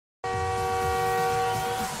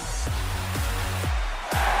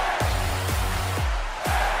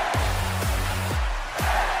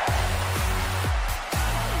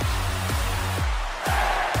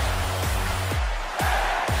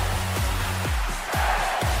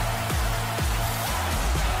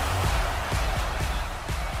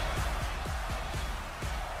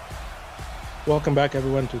Welcome back,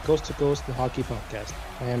 everyone, to Coast, the hockey podcast.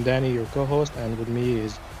 I am Danny, your co host, and with me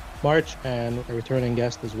is March and a returning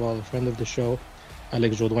guest as well, a friend of the show,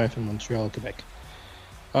 Alex Jourdain from Montreal, Quebec.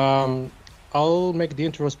 Um, I'll make the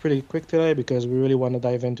intros pretty quick today because we really want to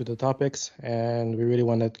dive into the topics and we really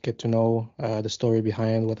want to get to know the story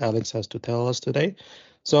behind what Alex has to tell us today.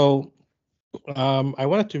 So, I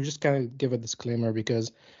wanted to just kind of give a disclaimer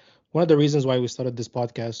because one of the reasons why we started this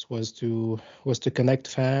podcast was to connect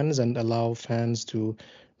fans and allow fans to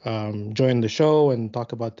join the show and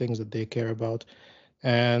talk about things that they care about.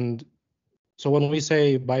 And so when we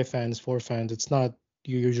say by fans for fans, it's not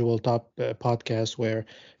your usual top podcast where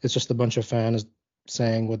it's just a bunch of fans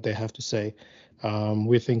saying what they have to say.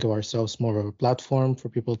 We think of ourselves more of a platform for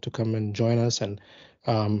people to come and join us, and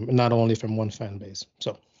not only from one fan base.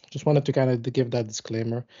 So just wanted to kind of give that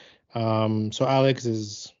disclaimer. So Alex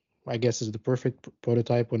is, I guess, is the perfect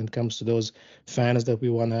prototype when it comes to those fans that we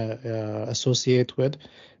want to associate with,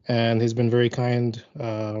 and he's been very kind.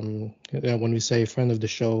 When we say friend of the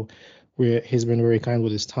show, he's been very kind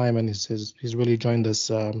with his time, and he's really joined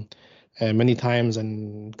us many times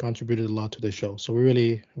and contributed a lot to the show. So we're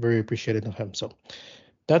really very appreciative of him. So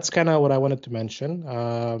that's kind of what I wanted to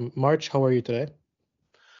mention. March, how are you today?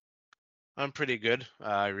 I'm pretty good.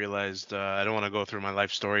 I realized I don't want to go through my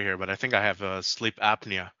life story here, but I think I have sleep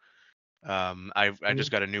apnea. I just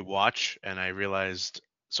Mhm. got a new watch, and I realized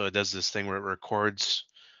so it does this thing where it records.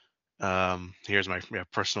 Here's my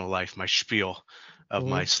personal life, my spiel of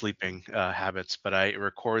my Mhm. sleeping habits, but it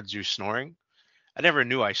records you snoring. I never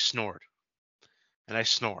knew I snored, and I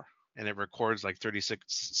snore, and it records like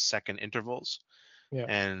 36-second intervals, Yeah,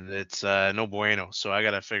 and it's no bueno. So I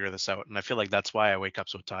gotta figure this out, and I feel like that's why I wake up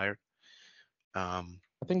so tired. I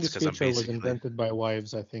think It's this because I'm feature was basically invented by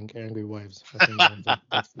wives. I think angry wives. I think they invented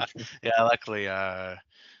that feature. yeah, luckily,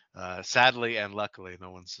 sadly and luckily,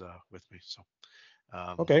 no one's with me, so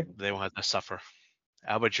Okay, they won't have to suffer.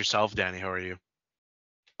 How about yourself, Danny? How are you?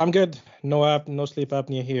 I'm good. No sleep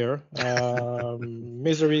apnea here.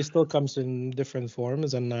 Misery still comes in different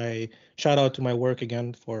forms, and I shout out to my work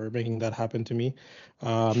again for making that happen for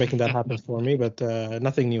me. But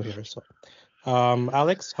nothing new here. So,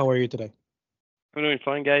 Alex, how are you today? I'm doing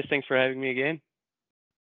fine, guys. Thanks for having me again.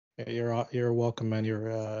 Yeah, you're welcome, man.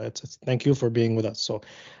 Thank you for being with us. So,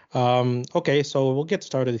 okay, so we'll get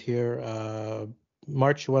started here.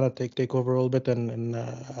 March, you want to take over a little bit and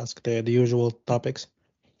ask the usual topics?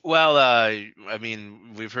 Well, I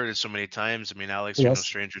mean, we've heard it so many times. I mean, Alex, you're no Yes.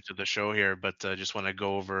 stranger to the show here, but just want to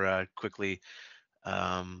go over quickly.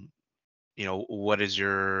 Um, what is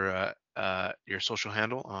your social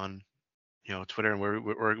handle on Twitter,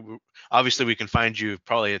 and obviously we can find you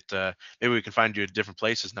probably at maybe we can find you at different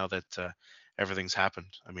places now that everything's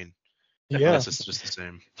happened. I mean, Yeah. unless it's just the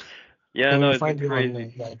same. Yeah, Can no, we it's been find you on?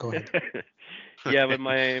 crazy. Yeah, go ahead. Yeah, but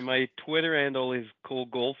my Twitter handle is Cole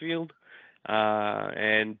Caufield.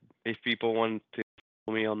 And if people want to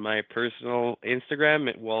follow me on my personal Instagram,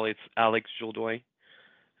 it's Alex Jourdain.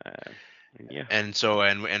 Uh, and yeah. And so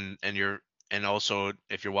and also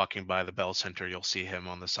if you're walking by the Bell Center, you'll see him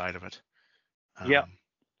on the side of it. Yeah. Um,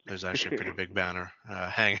 there's actually a pretty big banner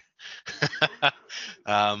hanging.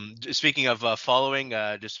 Speaking of following,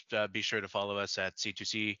 just be sure to follow us at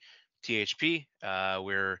C2C THP.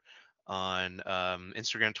 We're on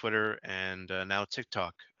Instagram, Twitter, and now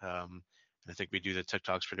TikTok. I think we do the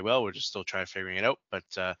TikToks pretty well. We're just still trying figuring it out,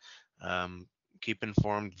 but um, keep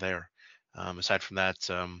informed there. Aside from that,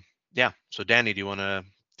 yeah. So Danny, do you want to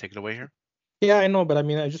take it away here? Yeah, I know, but I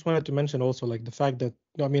mean, I just wanted to mention also like the fact that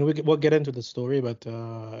I mean, we'll get into the story, but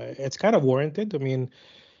it's kind of warranted. I mean,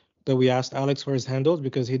 that we asked Alex for his handles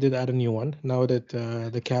because he did add a new one. Now that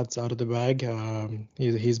the cat's out of the bag,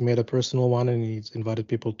 he's made a personal one and he's invited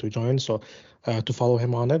people to join, so to follow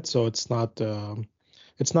him on it. So it's not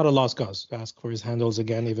a lost cause to ask for his handles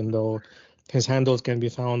again, even though his handles can be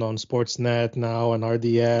found on Sportsnet now and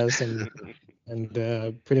RDS and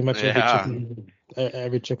pretty much Yeah.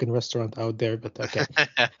 every chicken restaurant out there. But okay.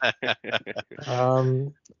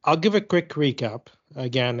 I'll give a quick recap.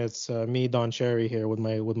 Again, it's me, Don Cherry, here with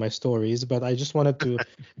my stories. But I just wanted to.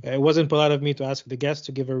 It wasn't polite of me to ask the guest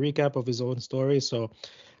to give a recap of his own story. So,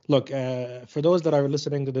 look, for those that are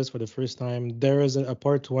listening to this for the first time, there is a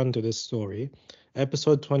part one to this story,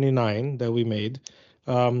 episode 29 that we made.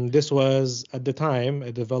 This was at the time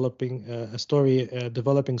a developing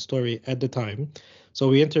story at the time. So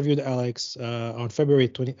we interviewed Alex on February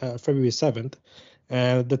 7th,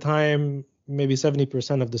 and at the time, maybe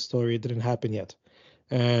 70% of the story didn't happen yet.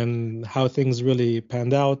 And how things really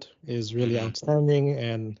panned out is really Hmm. outstanding,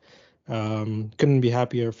 and couldn't be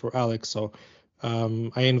happier for Alex. So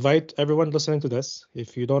I invite everyone listening to this,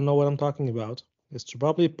 if you don't know what I'm talking about, is to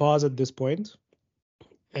probably pause at this point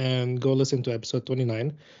and go listen to episode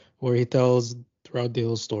 29, where he tells throughout the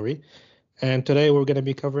whole story. And today we're going to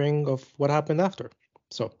be covering of what happened after.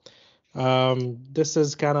 So this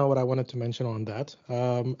is kind of what I wanted to mention on that.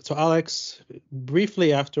 So Alex,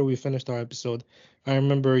 briefly after we finished our episode, I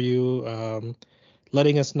remember you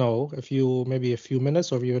letting us know maybe a few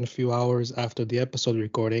minutes or even a few hours after the episode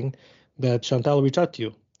recording that Chantal reached out to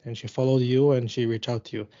you and she followed you and she reached out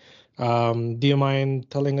to you. Do you mind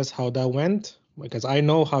telling us how that went? Because I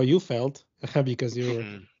know how you felt because you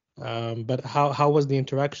were, but how was the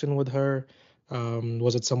interaction with her?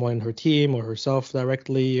 Was it someone in her team or herself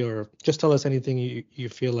directly, or just tell us anything you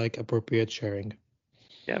feel like appropriate sharing?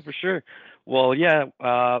 Yeah, for sure. Well, yeah,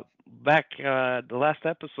 back the last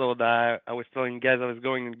episode, I was telling you guys I was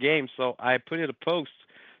going in game, so I put in a post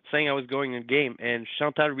saying I was going in game, and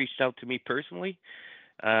Chantal reached out to me personally,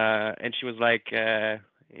 and she was like,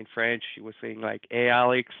 in French, she was saying like, "Hey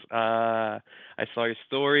Alex, I saw your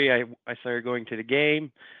story. I saw you going to the game.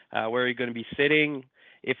 Where are you going to be sitting?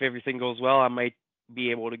 If everything goes well, I might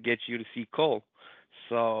be able to get you to see Cole."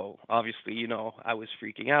 So obviously, I was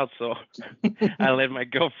freaking out. So I let my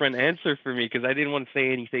girlfriend answer for me because I didn't want to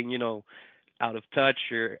say anything, out of touch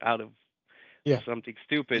or out of Yeah, something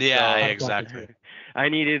stupid. Yeah, So out of pocket. exactly. I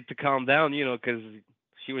needed to calm down, because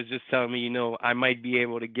she was just telling me, I might be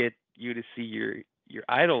able to get you to see your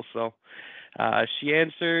idol. So she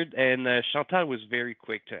answered, and Chantal was very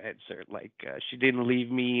quick to answer. Like she didn't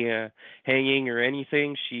leave me hanging or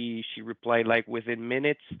anything. She replied like within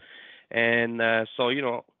minutes. And so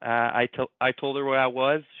I told her where I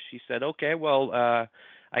was. She said, okay, well,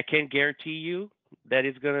 I can't guarantee you that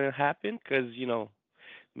it's gonna happen because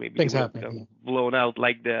maybe they Things would have happen. Yeah. blown out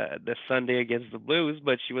like the Sunday against the Blues.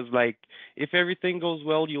 But she was like, if everything goes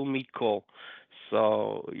well, you'll meet Cole.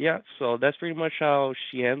 So yeah, so that's pretty much how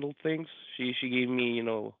she handled things. She gave me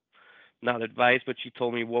not advice, but she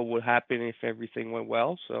told me what would happen if everything went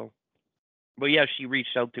well. So, but yeah, she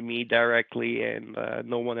reached out to me directly, and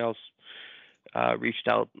no one else reached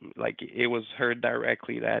out. Like it was her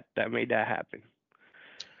directly that made that happen.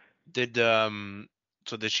 Did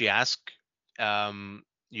so did she ask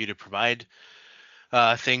you to provide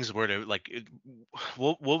things where to like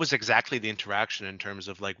what was exactly the interaction in terms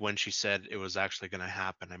of like when she said it was actually going to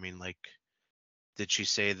happen? I mean, like, did she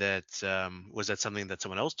say that was that something that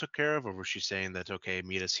someone else took care of, or was she saying that okay,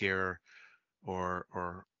 meet us here, or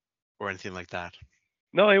or or anything like that?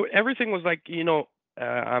 No, everything was like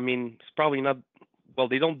I mean, it's probably not. Well,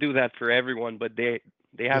 they don't do that for everyone, but they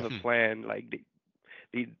have Yeah. a plan. Like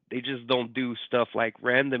they just don't do stuff like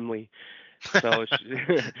randomly. So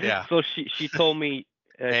Yeah. so she told me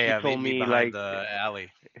Hey, she meet told me me behind like the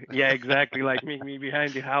alley. yeah, exactly, like meet me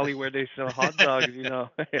behind the alley where they sell hot dogs.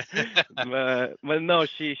 But no,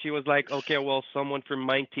 she was like, okay, well, someone from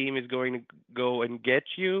my team is going to go and get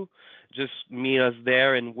you. Just meet us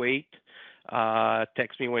there and wait.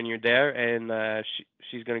 Text me when you're there, and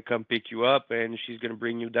she's gonna come pick you up, and she's gonna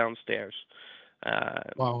bring you downstairs. Uh,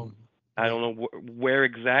 Wow. I Yeah. don't know where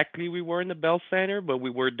exactly we were in the Bell Center, but we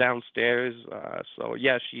were downstairs. So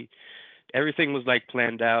yeah, she everything was like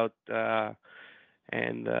planned out,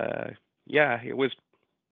 and yeah, it was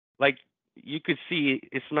like you could see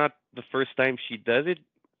it's not the first time she does it.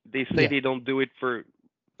 They say Yeah. they don't do it for,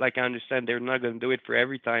 like I understand they're not going to do it for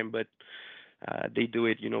every time, but they do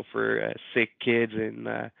it, for sick kids, and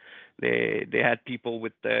they had people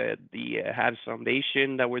with the Habs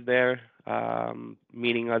Foundation that were there,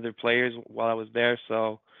 meeting other players while I was there.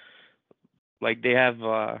 So like they have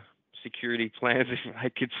security plans, if I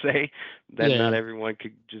could say, that Yeah. not Yeah. everyone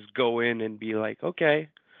could just go in and be like, okay,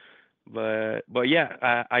 but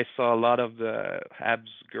yeah, I saw a lot of the Habs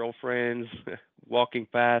girlfriends walking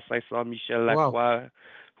past. I saw Michel Wow. Lacroix,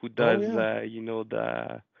 who Oh does yeah.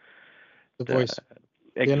 the The voice,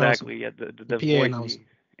 the announcer, exactly, yeah, the the PA voice. announcer.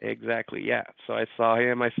 Exactly, yeah. So I saw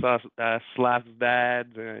him. I saw Slav's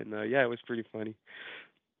dad, and yeah, it was pretty funny.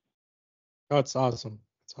 Oh, it's awesome.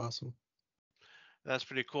 It's awesome. That's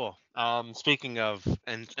pretty cool. Speaking of,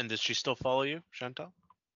 and does she still follow you, Chantal?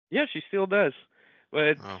 Yeah, she still does.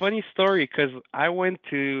 But Oh, funny story, because I went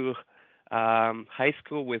to high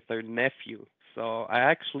school with her nephew, so oh, I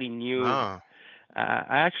actually knew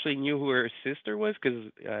who her sister was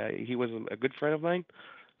because he was a good friend of mine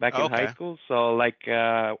back in high okay. school. So like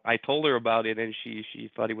I told her about it, and she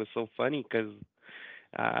thought it was so funny because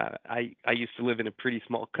I used to live in a pretty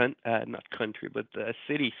small not country, but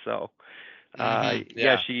city. So yeah,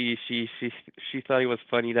 Yeah. she thought it was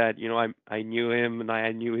funny that I knew him and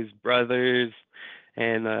I knew his brothers,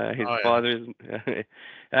 and his Oh yeah. father's.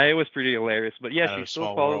 It was pretty hilarious. But yeah, Out of she a still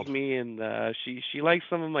small follows world. me, and she likes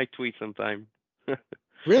some of my tweets sometimes.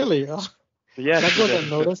 Really? Oh, Yeah, that she goes does.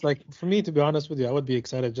 unnoticed. Like for me, to be honest with you, I would be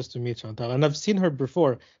excited just to meet Chantal. And I've seen her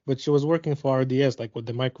before, but she was working for RDS, like with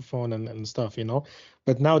the microphone and stuff, you know.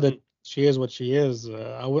 But now that Mhm. she is what she is,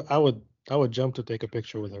 I would jump to take a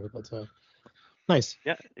picture with her. But nice.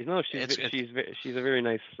 Yeah, It's she's a very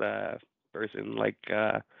nice person. Like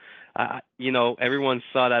everyone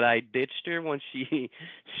saw that I ditched her when she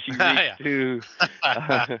she reached yeah. to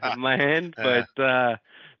my hand, Yeah. but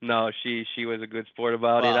no, she was a good sport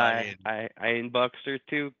about it. Well, I I mean, I I inboxed her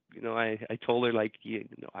too. I told her like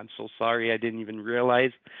I'm so sorry, I didn't even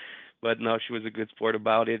realize, but no, she was a good sport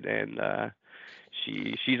about it, and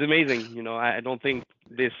she's amazing. I don't think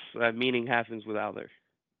this meeting happens without her.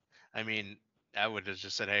 I mean, I would have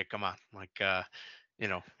just said, "Hey, come on, like, you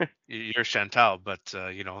know, you're Chantal, but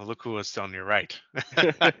look who was on your right."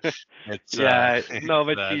 it's Yeah, it's no,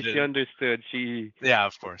 but she understood. yeah,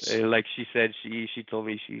 of course. Like she said, she told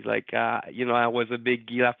me she's like, I was a big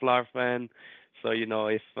Guy Lafleur fan, so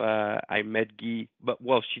if I met Guy, but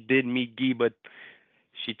well, she did meet Guy, but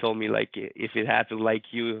she told me like if it happened like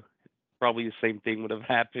you, probably the same thing would have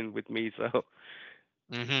happened with me. So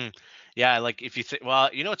hmm Yeah, like if you think, well,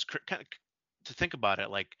 it's kind of to think about it,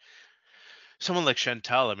 like someone like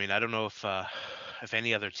Chantal. I mean, I don't know if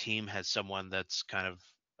any other team has someone that's kind of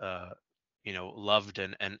loved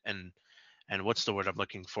and what's the word I'm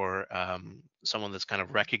looking for? Someone that's kind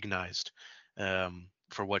of recognized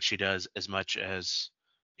for what she does as much as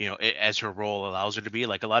as her role allows her to be.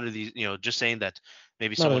 Like a lot of these, just saying that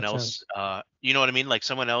maybe Not a someone else, chance. you know what I mean? Like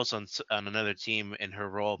someone else on another team in her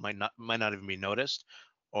role might not even be noticed,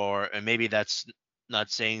 or and maybe that's not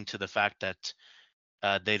saying to the fact that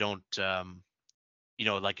they don't.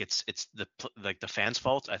 Like it's like the fans'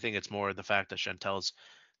 fault. I think it's more the fact that Chantel's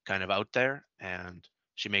kind of out there and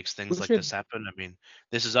she makes things We like this should. happen. I mean,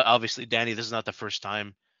 this is obviously Danny. This is not the first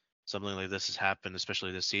time something like this has happened,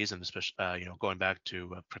 especially this season. Especially going back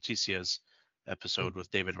to Paticia's episode with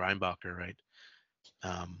David Reinbacher, right?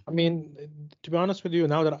 Um, I mean, to be honest with you,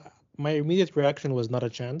 now that my immediate reaction was not a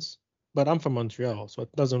chance, but I'm from Montreal, so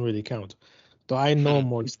it doesn't really count. Though I know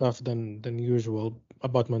more stuff than usual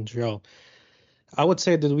about Montreal. I would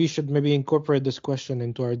say that we should maybe incorporate this question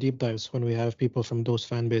into our deep dives when we have people from those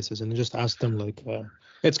fan bases and just ask them like,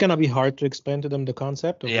 it's gonna be hard to explain to them the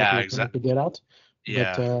concept of what yeah, we're trying to exactly. get at,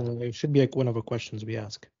 but Yeah. it should be like one of the questions we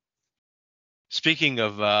ask. Speaking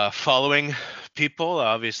of following people,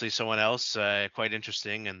 obviously someone else quite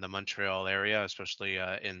interesting in the Montreal area, especially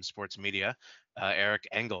in sports media, Eric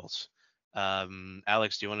Engels.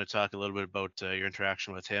 Alex, do you want to talk a little bit about your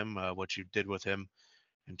interaction with him, what you did with him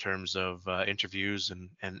in terms of interviews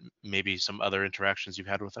and maybe some other interactions you've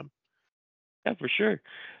had with him? yeah, for sure.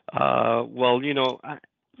 Well,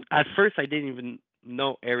 at first I didn't even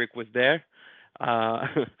know Eric was there.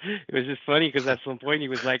 It was just funny because at some point he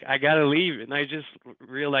was like, "I gotta leave," and I just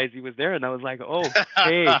realized he was there, and I was like, "Oh,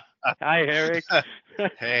 hey, hi, Eric."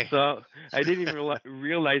 Hey. So I didn't even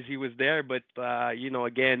realize he was there, but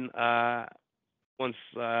again, once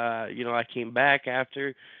I came back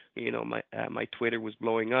after, my Twitter was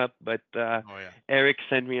blowing up, but Oh yeah. Eric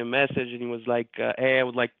sent me a message and he was like, "Hey, I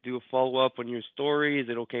would like to do a follow up on your story. Is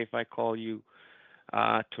it okay if I call you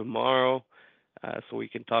tomorrow so we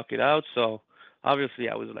can talk it out?" So obviously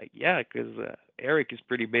I was like, "Yeah," because Eric is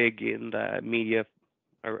pretty big in the media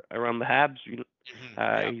around the Habs.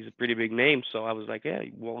 Yeah. He's a pretty big name, so I was like, "Yeah,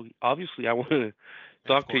 well, obviously I want to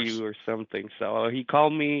Yeah, of talk to course. you or something." So he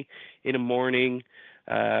called me in the morning.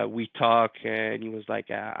 We talked, and he was like,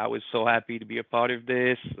 "I was so happy to be a part of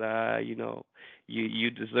this. You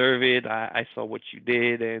deserve it. I saw what you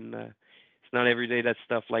did, and it's not every day that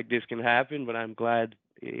stuff like this can happen, but I'm glad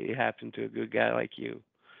it happened to a good guy like you."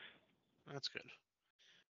 That's good.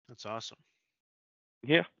 That's awesome.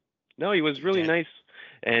 Yeah. No, he was really Dan. nice,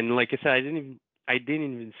 and like I said, I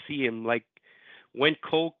didn't even see him. Like when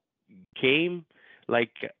Cole came,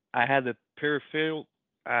 like I had a peripheral.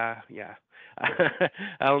 Yeah,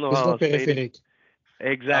 I don't know It's how the I'll say it periphery.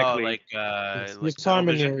 Oh, exactly. Yes, you like saw tunnel him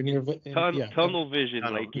in vision. yeah. Tunnel vision,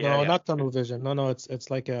 Tunnel. like Yeah, yeah, No, yeah. not tunnel vision. No, it's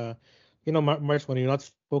like March, when you're not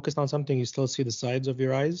focused on something, you still see the sides of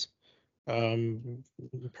your eyes. Um,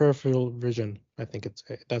 Peripheral vision. I think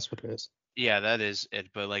that's what it is. Yeah, that is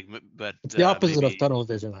it. But It's the opposite of maybe. tunnel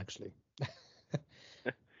vision, actually.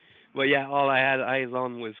 but yeah, all I had eyes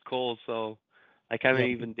on was Cole, so I kind of Yep.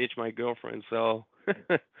 even ditched my girlfriend. So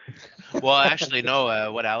Well, actually,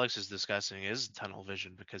 no. What Alex is discussing is tunnel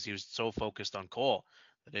vision because he was so focused on Cole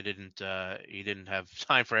that he didn't have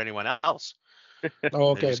time for anyone else.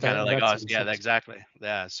 Oh, They're okay, just kind of like, that oh, makes yeah, sense. exactly.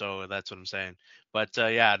 Yeah, so that's what I'm saying. But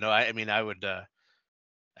yeah, no, I mean, I would.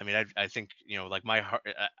 I mean, I think like my heart.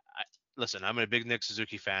 Listen, I'm a big Nick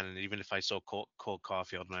Suzuki fan, and even if I saw Cole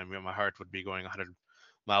Caulfield, my heart would be going 100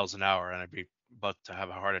 miles an hour, and I'd be about to have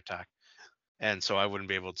a heart attack, and so I wouldn't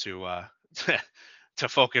be able to to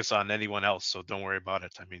focus on anyone else. So don't worry about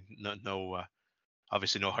it. I mean, no,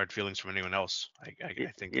 obviously no hard feelings from anyone else. I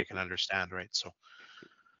think Yeah, they can understand, right? So.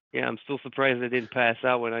 yeah, I'm still surprised I didn't pass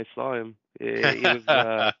out when I saw him. It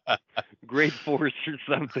was great force or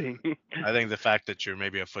something. I think the fact that you're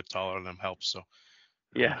maybe a foot taller than them helps. So,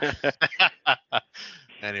 Yeah.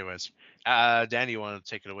 anyways, Danny, you want to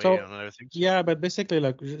take it away So on other things? yeah, but basically,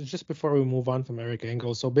 like just before we move on from Eric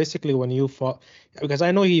Engel, so basically when you because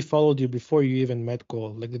I know he followed you before you even met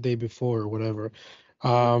Cole, like the day before or whatever.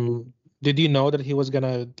 Mhm. Did you know that he was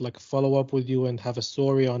gonna like follow up with you and have a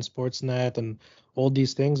story on Sportsnet and all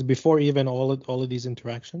these things before even all of these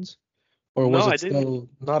interactions? Or No, was I it didn't. still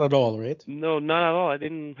not at all, right? No, not at all. I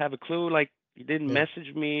didn't have a clue. Like, he didn't Yeah.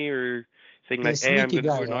 message me or saying He's a like, "Hey, I'm sneaky gonna do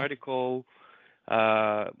guy, an huh? article."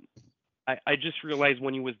 Uh, I just realized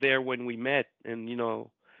when he was there when we met, and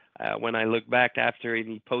when I look back after and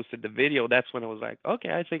he posted the video, that's when I was like,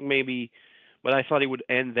 okay, I think maybe. But I thought it would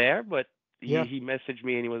end there. But he Yeah, he messaged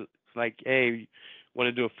me and he was like, hey, want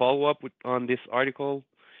to do a follow up on this article?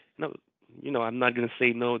 No, I'm not gonna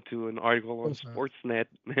say no to an of article on course not. Sportsnet,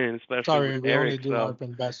 and especially with Sorry, we only Eric. do So. ARP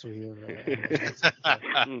and BESU here, Alex. That's it. Yeah.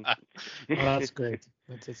 Mm. No, that's great.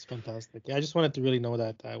 That's fantastic. Yeah, I just wanted to really know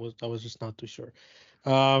that. I was just not too sure.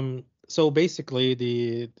 So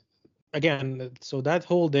basically so that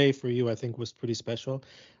whole day for you, I think, was pretty special.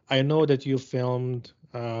 I know that you filmed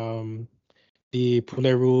the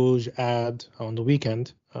Poulet Rouge ad on the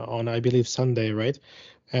weekend, on I believe Sunday, right?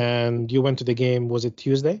 And you went to the game, was it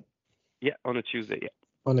Tuesday? Yeah, on a Tuesday. Yeah.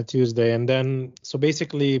 On a Tuesday. And then, so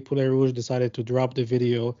basically, Poulet Rouge decided to drop the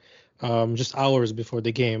video just hours before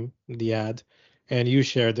the game, the ad, and you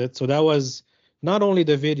shared it. So that was not only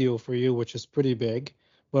the video for you, which is pretty big,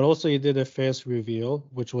 but also you did a face reveal,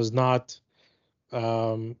 which was not,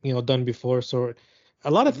 done before. So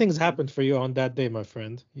a lot of Mhm. things happened for you on that day, my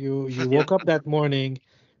friend. You woke up that morning,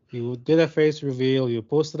 you did a face reveal, you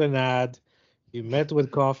posted an ad, you met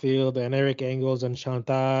with Caulfield and Eric Engels and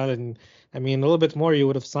Chantal, and I mean a little bit more. You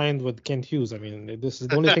would have signed with Kent Hughes. I mean, this is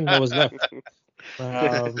the only thing that was left.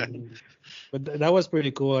 But that was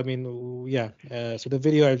pretty cool. I mean, yeah. So the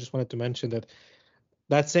video, I just wanted to mention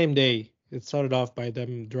that same day, it started off by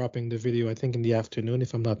them dropping the video, I think in the afternoon,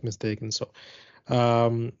 if I'm not mistaken. So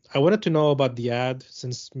I wanted to know about the ad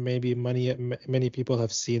since maybe many people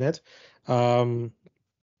have seen it. Um,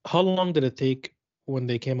 how long did it take when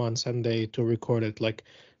they came on Sunday to record it? Like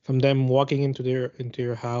from them walking into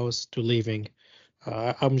your house to leaving.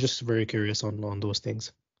 I'm just very curious on those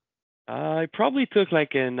things. It probably took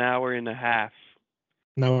like an hour and a half,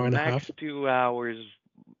 An hour and a max half. 2 hours.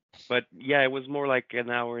 But yeah, it was more like an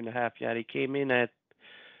hour and a half. Yeah, they came in at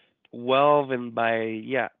 12, and by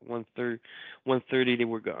 1:30 they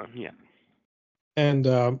were gone. Yeah. And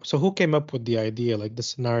so who came up with the idea, like the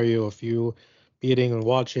scenario of you eating and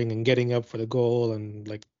watching and getting up for the goal and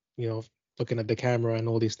like, you know, looking at the camera and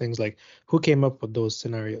all these things? Like who came up with that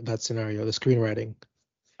scenario, the screenwriting?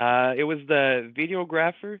 It was the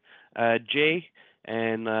videographer, Jay,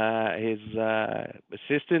 and his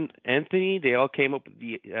assistant Anthony. They all came up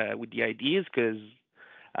with the ideas because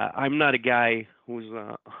I'm not a guy who's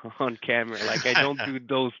on camera. Like, I don't do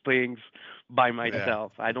those things by Yeah.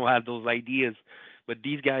 myself. I don't have those ideas. But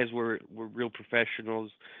these guys were real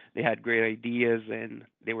professionals. They had great ideas, and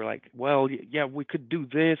they were like, "Well, yeah, we could do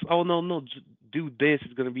this. Oh no, no, do this.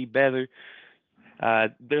 It's gonna be better."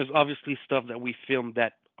 There's obviously stuff that we filmed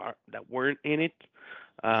that weren't in it,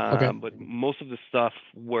 Mhm. Okay. but most of the stuff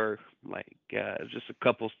were like just a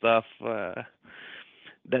couple stuff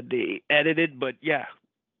that they edited. But yeah,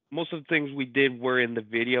 most of the things we did were in the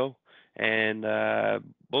video, and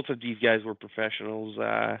both of these guys were professionals.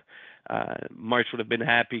 March would have been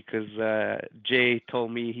happy because Jay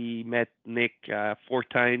told me he met Nick 4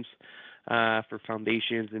 times for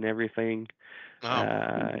foundations and everything. Oh,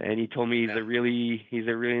 And he told me he's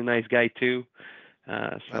a really nice guy too. So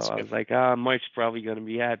that's I good. was like, Mike's probably gonna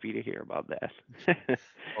be happy to hear about that.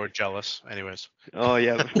 Or jealous. Anyways. Oh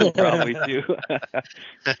yeah, probably No, too.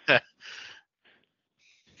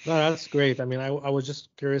 that's great. I mean, I was just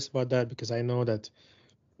curious about that because I know that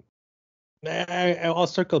I'll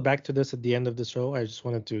circle back to this at the end of the show. I just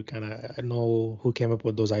wanted to kind of know who came up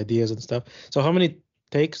with those ideas and stuff. So how many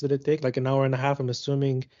takes did it take? Like an hour and a half, I'm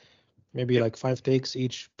assuming maybe Yep. like 5 takes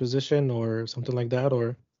each position or something like that,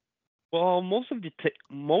 or Well, most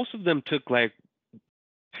of them took like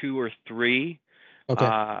two or three. Okay.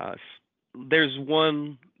 Uh, there's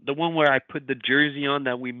one, the one where I put the jersey on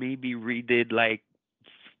that we maybe redid like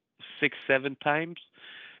 6, 7 times,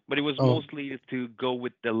 but it was Oh, mostly to go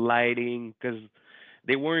with the lighting because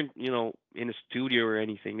they weren't, in a studio or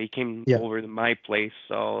anything. They came yeah, over to my place,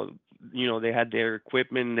 so they had their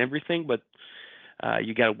equipment and everything, but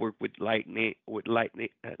you got to work with lighting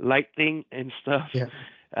and stuff. yeah,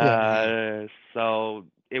 yeah. Hmm. So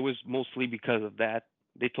it was mostly because of that.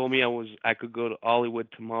 They told me I could go to Hollywood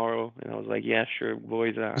tomorrow, and I was like, yeah, sure,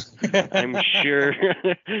 boys. I'm sure.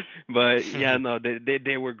 But yeah, no,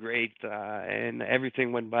 they were great, and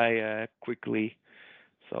everything went by quickly,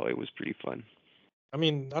 so it was pretty fun. I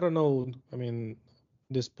mean, I don't know. I mean,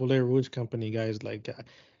 this Poulet Rouge company guys, like,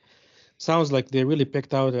 sounds like they really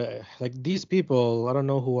picked out like these people. I don't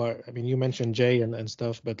know who are. I mean, you mentioned Jay and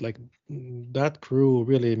stuff, but like that crew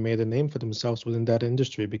really made a name for themselves within that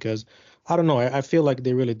industry because I don't know. I feel like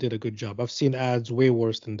they really did a good job. I've seen ads way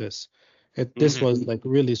worse than this. This Hmm. was like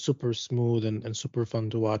really super smooth and super fun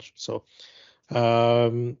to watch.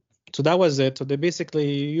 Um, so that was it. So they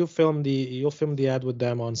basically you'll film the ad with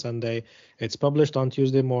them on Sunday. It's published on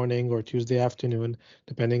Tuesday morning or Tuesday afternoon,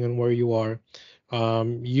 depending on where you are.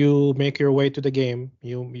 You make your way to the game.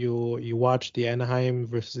 You watch the Anaheim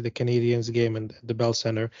versus the Canadians game in the Bell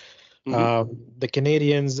Center. Hmm. The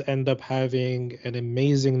Canadians end up having an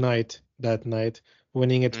amazing night that night,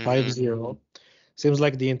 winning it Hmm. 5-0. Seems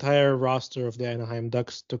like the entire roster of the Anaheim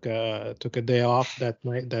Ducks took a day off that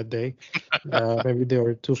night, that day. Maybe they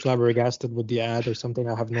were too flabbergasted with the ad or something.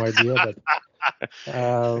 I have no idea. But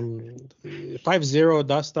um, 5-0,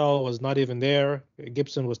 Dostal was not even there.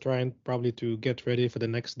 Gibson was trying probably to get ready for the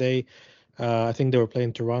next day. I think they were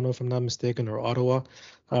playing Toronto, if I'm not mistaken, or Ottawa.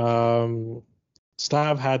 Um,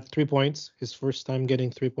 Stav had 3 points, his first time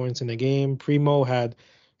getting 3 points in a game. Primo had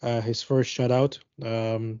his first shutout.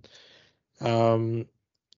 Um,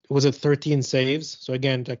 was it 13 saves? So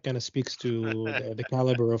again, that kind of speaks to the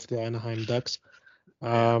caliber of the Anaheim Ducks.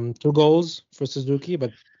 Yeah. 2 goals for Suzuki,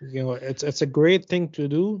 but it's a great thing to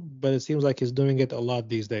do, but it seems like he's doing it a lot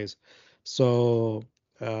these days. So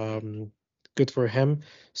um, good for him.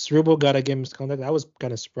 Cerebro got a game misconduct. I was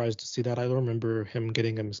kind of surprised to see that. I don't remember him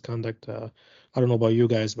getting a misconduct. I don't know about you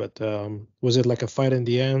guys, but was it like a fight in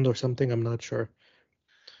the end or something? I'm not sure.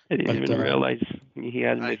 I didn't But even realize he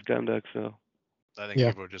had I misconduct. So I think yeah.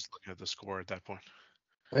 people are just looking at the score at that point.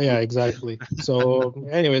 Yeah, exactly. So,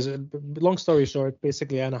 anyways, long story short,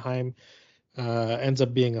 basically Anaheim ends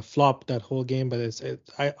up being a flop that whole game. But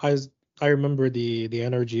I remember the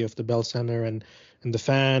energy of the Bell Center and the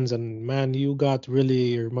fans, and man, you got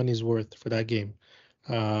really your money's worth for that game.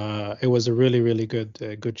 It was a really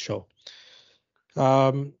good show.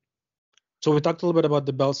 Um, so we talked a little bit about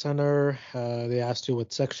the Bell Center. They asked you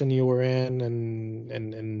what section you were in, and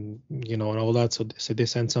and all that. So they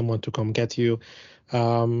sent someone to come get you.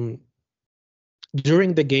 Um,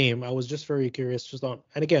 During the game, I was just very curious, just on,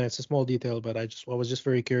 and again, it's a small detail, but I was just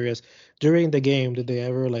very curious. During the game, did they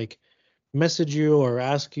ever like message you or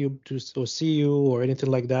ask you to see you or anything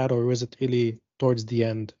like that, or was it really towards the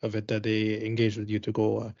end of it that they engaged with you to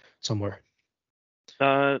go somewhere?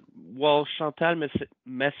 well, Chantal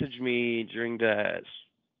messaged me during the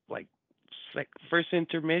like first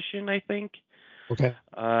intermission, I think, Okay.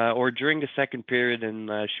 or during the second period, and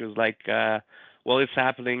she was like, "Well, it's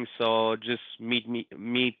happening, so just meet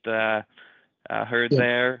her Yeah.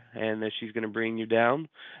 there, and she's gonna bring you down."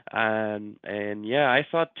 And yeah, I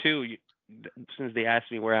thought too. Since they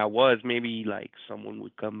asked me where I was, maybe like someone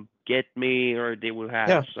would come get me, or they would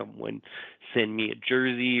have Yeah. someone send me a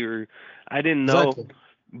jersey, or I didn't know. Exactly.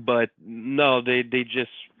 But no, they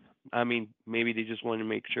just. I mean, maybe they just wanted to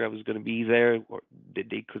make sure I was gonna be there, or that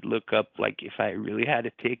they could look up like if I really had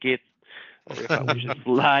a ticket or if I was just Mhm.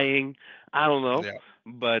 lying. I don't know. Yeah.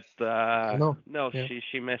 But No. no, Yeah.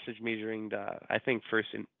 she messaged me during the I think first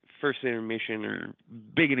intermission or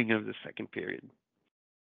beginning of the second period.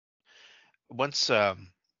 Once I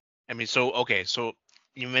mean, so okay, so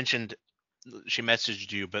you mentioned she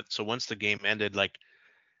messaged you, but so once the game ended, like,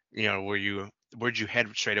 where'd you head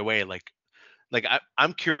straight away? Like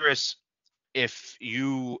I'm curious if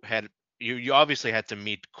you obviously had to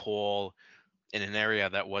meet Cole in an area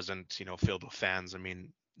that wasn't, filled with fans. I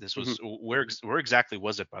mean, this Hmm. was where exactly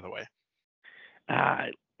was it, by the way? Uh,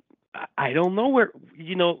 I don't know where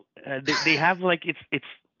they have like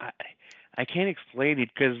I, I can't explain it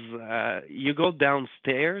because you go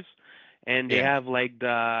downstairs and they Yeah. have like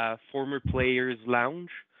the former players lounge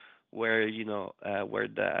where where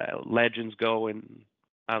the legends go, and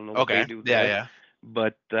I don't know what they Okay. do Yeah, there, yeah.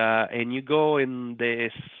 but and you go in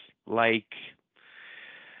this like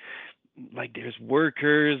like there's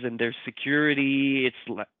workers and there's security.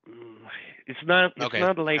 It's Okay, so not it's like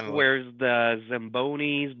kind of like where's the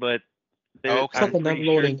Zambonis, but oh, there It's okay. like I'm an pretty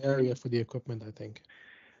sure unloading area for the equipment, I think.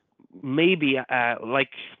 maybe like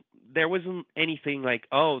there wasn't anything like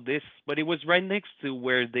oh this, but it was right next to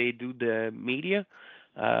where they do the media,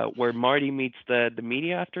 where Marty meets the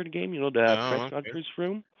media after the game, the press Oh, okay. conference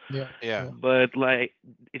room. Yeah, Yeah. yeah. But like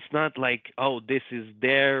it's not like oh this is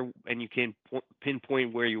there and you can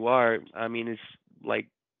pinpoint where you are. I mean it's like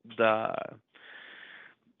the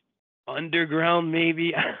underground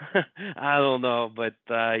maybe. I don't know, but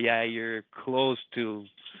yeah, you're close to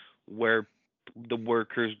where the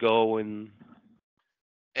workers go and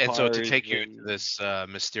And so to cars take you to and this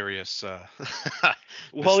mysterious,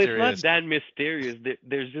 well, it's not mysterious. that mysterious.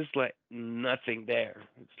 There's just like nothing there.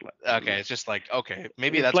 It's like Okay, it's just like okay,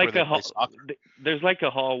 maybe it's that's where like they play soccer. there's like a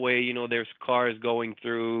hallway. There's cars going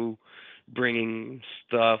through, bringing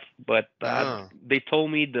stuff. But Oh, they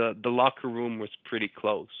told me the locker room was pretty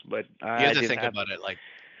close. But you have I to didn't think have. about it like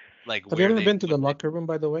Have you where ever they been to would. the locker room,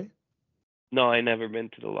 by the way? No, I never been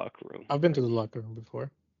to the locker room. I've been to the locker room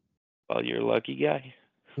before. Well, you're a lucky guy.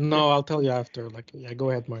 No, I'll tell you after. Like, yeah, go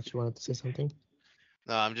ahead, March. You wanted to say something?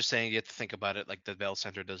 No, I'm just saying you have to think about it like the Bell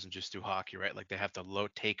Center doesn't just do hockey, right? Like they have to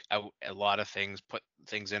take out a lot of things, put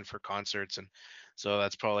things in for concerts, and so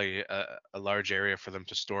that's probably a large area for them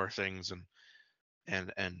to store things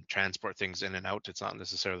and transport things in and out. It's not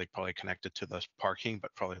necessarily probably connected to the parking,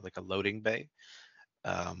 but probably like a loading bay.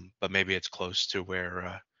 But maybe it's close to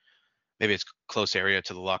where maybe it's close area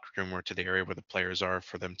to the locker room or to the area where the players are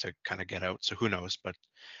for them to kind of get out. So who knows? But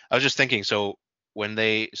I was just thinking, so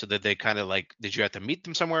so did they kind of like, did you have to meet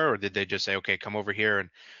them somewhere or did they just say, okay, come over here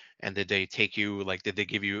and did they take you, like, did they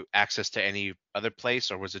give you access to any other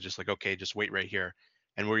place or was it just like, okay, just wait right here?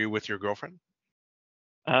 And were you with your girlfriend?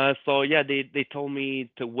 So yeah, they told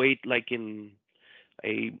me to wait like in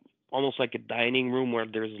a almost like a dining room where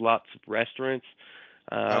there's lots of restaurants.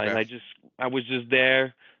 Okay. And I was just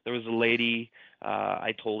there. There was a lady.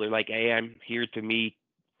 I told her like, hey, I'm here to meet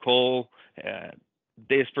Cole. Uh,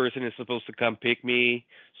 this person is supposed to come pick me.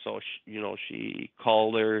 So she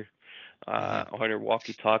called her Hmm. on her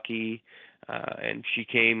walkie-talkie, and she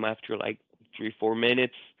came after like 3 4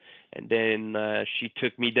 minutes, and then she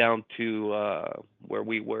took me down to where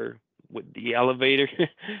we were with the elevator,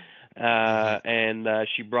 Hmm. and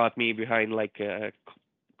she brought me behind like a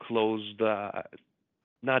closed,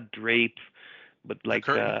 not drape, but A like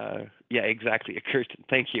curtain. yeah, exactly a curtain.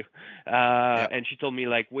 Thank you. Yeah. And she told me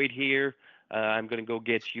like, wait here. I'm gonna go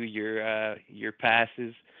get you your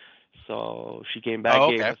passes. So she came back, Oh,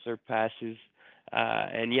 gave okay. us her passes,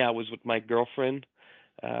 and yeah, I was with my girlfriend.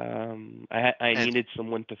 I And needed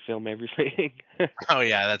someone to film everything. oh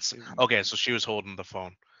yeah, that's okay. So she was holding the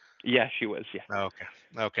phone. Yeah, she was. Yeah, Okay.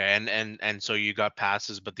 Okay. And so you got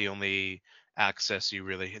passes, but the only access you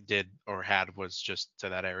really did or had was just to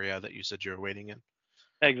that area that you said you were waiting in.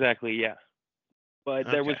 exactly. Yeah, but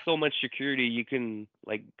there Okay. was so much security you can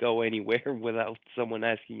like go anywhere without someone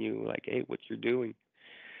asking you like, hey, what you're doing.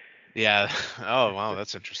 Yeah. Oh, wow,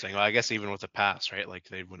 that's interesting. Well, I guess even with a pass, right? Like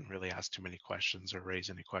they wouldn't really ask too many questions or raise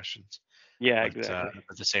any questions. Yeah, But exactly.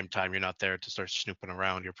 at the same time, you're not there to start snooping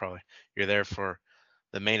around. You're there for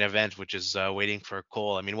the main event, which is waiting for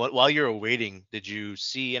Cole. I mean, while you were waiting, did you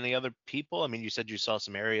see any other people? I mean, you said you saw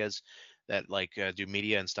some areas that like do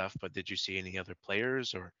media and stuff, but did you see any other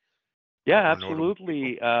players Yeah, or notable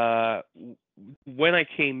people? absolutely. When I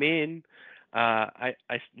came in, I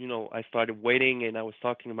started waiting and I was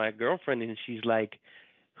talking to my girlfriend and she's like,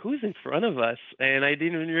 "Who's in front of us?" And I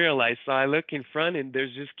didn't even realize. So I look in front and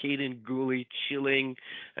there's just Caden Gooley chilling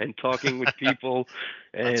and talking with people,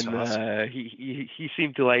 That's and awesome. he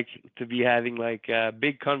seemed to like to be having like a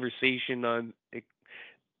big conversation on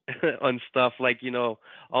on stuff like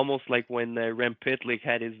almost like when Rem Pitlick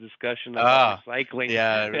had his discussion about Ah, recycling.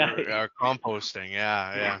 yeah, composting.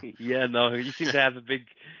 Yeah, yeah. Yeah, no, he seemed to have a big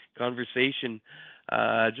conversation.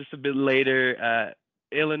 Just a bit later,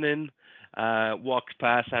 Ilanen walked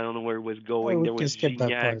past. I don't know where it was Oh, going. we There can was skip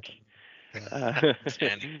that Gignac, part. Yeah. uh,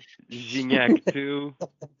 Danny. Gignac too.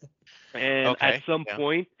 And at Okay. some Yeah.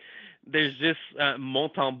 point, there's just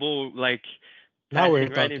Montembeau like Now we're passing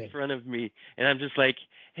right in talking. front of me, and I'm just like,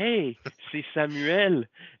 "Hey, c'est Samuel,"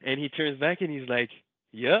 and he turns back and he's like,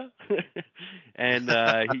 "Yeah," and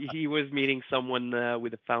he was meeting someone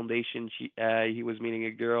with a foundation. He was meeting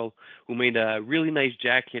a girl who made a really nice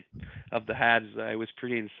jacket of the Habs. It was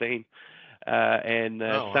pretty insane. And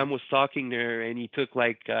Oh Sam wow. was talking to her, and he took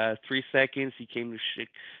like 3 seconds. He came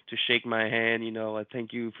to shake my hand.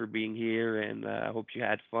 Thank you for being here, and I hope you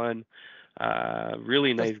had fun.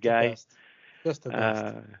 Really nice Just the guy. best. Just the best.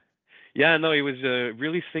 Uh, Yeah, no, he was a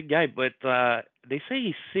really sick guy, but they say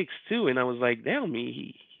he's 6'2", and I was like, damn,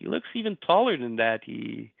 he looks even taller than that.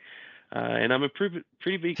 And I'm a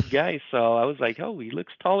pretty big guy, so I was like, oh, he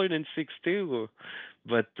looks taller than 6'2".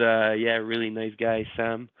 But yeah, really nice guy,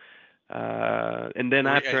 Sam. And then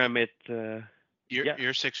Were- after I met, You're yeah,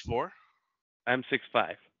 you're 6'4"? I'm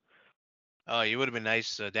 6'5". Oh, you would have been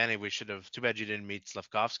nice, Danny. We should have. Too bad you didn't meet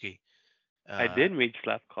Slavkovsky. I Uh, did meet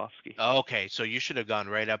Slavkovsky, okay, so you should have gone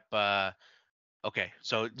right up. Okay,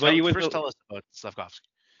 so but tell us about Slavkovsky.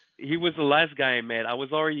 he was the last guy I met. I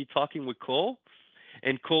was already talking with Cole,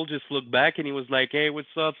 and Cole just looked back and he was like, "Hey,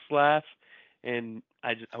 what's up, Slav?" And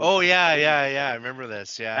I was Oh like, yeah, "Holy!" yeah, yeah. I remember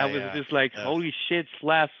this. I Yeah, was yeah. just like, Uh, "Holy shit,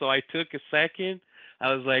 Slav!" So I took a second.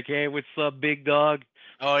 I was like, "Hey, what's up, big dog?"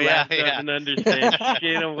 oh yeah, Slav yeah. doesn't understand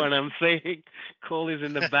shit of what I'm saying. Cole is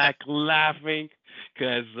in the back laughing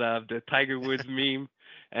because the Tiger Woods meme,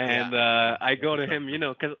 Yeah. and I go to him,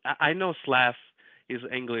 because I know Slav is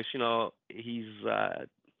English. He's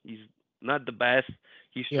not the best.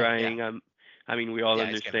 He's Yeah. Yeah. trying. I mean, we all Yeah,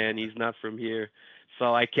 he's getting understand better. he's not from here.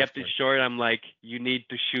 So I Of kept it course. short. I'm like, you need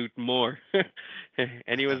to shoot more,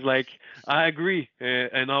 and he was like, I agree,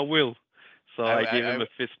 and I will. So I, I gave I, him I, a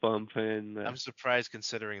fist bump, and I'm surprised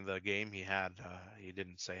considering the game he had. He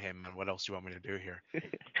didn't say, "Hey man, what else do you want me to do here?"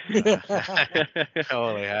 Uh,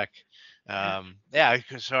 holy heck. Yeah,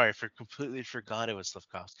 sorry, for completely forgot it was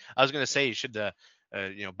Slavkovs. I was gonna say you should,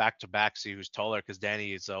 back to back see who's taller because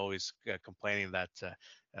Danny is always complaining that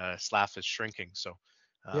Slav is shrinking. So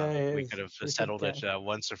Yeah, it we is. could have We should settled it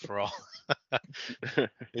once and for all. uh,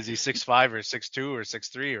 Is he 6'5" or 6'2" or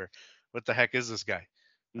 6'3" or what the heck is this guy?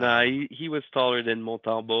 nah, Um, he was taller than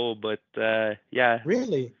Montalbo, but yeah,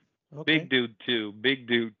 really. Okay. big dude too, big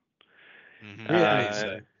dude. yeah, Really. he's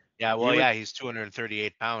Uh, yeah, he well, was yeah, he's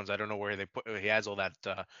 238 pounds. I don't know where they put he has all that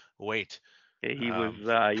weight. he was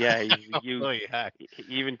Um, yeah, he's huge. holy heck.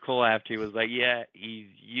 Even Cole after he was like, yeah, he's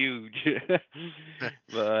huge.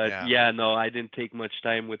 But Yeah. yeah, no, I didn't take much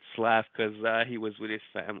time with Slav because he was with his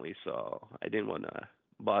family, so I didn't want to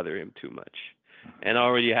bother him too much. And I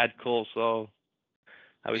already had Cole, so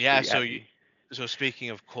I was Yeah, pretty happy. so speaking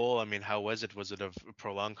of Cole, I mean, how was it? Was it a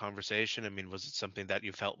prolonged conversation? I mean, was it something that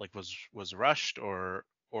you felt like was rushed, or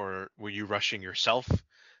were you rushing yourself?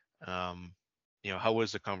 Um, how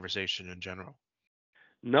was the conversation in general?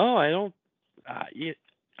 No, I don't. Yeah,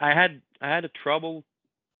 I had a trouble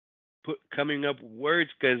coming up with words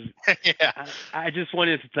because Yeah. I just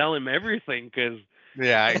wanted to tell him everything because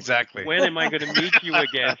Yeah, exactly. when am I going to meet you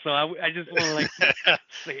again? So I just want to like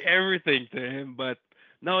say everything to him, but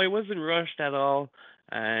no, it wasn't rushed at all,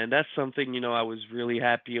 and that's something I was really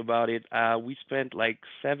happy about it. We spent like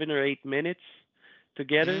 7 or 8 minutes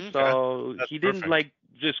together, Okay. so That's he didn't perfect. like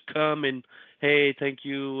just come and hey, thank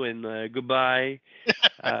you and goodbye.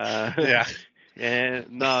 Uh, Yeah. and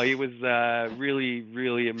no, he was really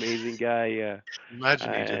really amazing guy,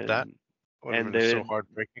 Imagine he did that. and Would have and been so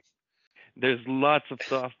heartbreaking. there's lots of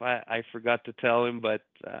stuff I forgot to tell him, but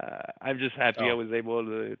I'm just happy I Oh, was able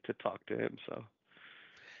to talk to him. So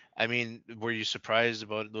I mean, were you surprised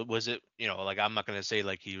about was it, like I'm not gonna say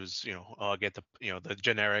like he was, oh, get the, the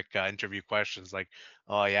generic interview questions like,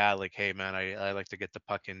 oh yeah, like hey man, I like to get the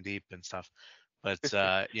puck in deep and stuff. But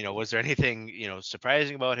was there anything,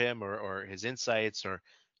 surprising about him or his insights or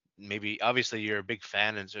maybe obviously you're a big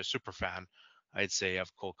fan and a super fan, I'd say,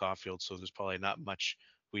 of Cole Caulfield, so there's probably not much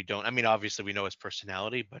we don't. I mean, obviously we know his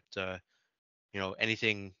personality, but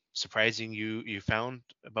anything surprising you found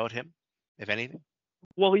about him, if anything?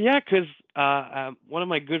 well, yeah, 'cause one of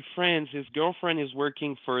my good friends, his girlfriend is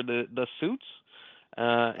working for the suits.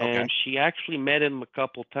 Okay. And she actually met him a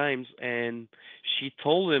couple times, and she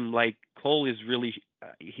told him like Cole is really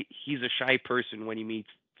he's a shy person when he meets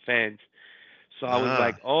fans. So I was Ah,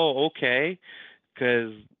 like, oh, okay,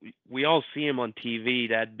 because we all see him on TV,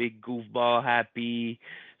 that big goofball, happy.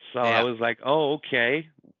 So I yeah. was like, oh, okay.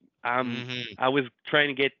 Hmm. I was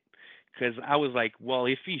trying to get, because I was like, well,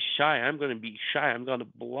 if he's shy, I'm gonna be shy. I'm gonna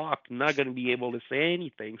block, not gonna be able to say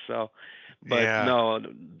anything. So, but Yeah. no,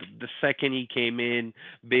 the second he came in,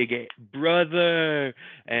 big brother,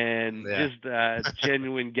 and Yeah. just a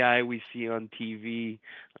genuine guy we see on TV,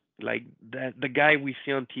 like that the guy we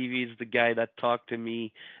see on TV is the guy that talked to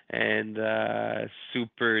me, and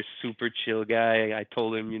super chill guy. I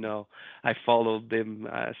told him, I followed him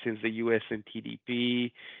since the US and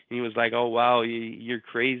TDP, and he was like, "Oh wow, you're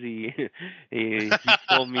crazy." He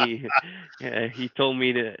told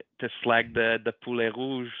me to slack the poulet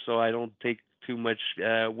rouge so I don't take too much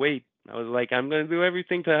weight. I was like, "I'm gonna do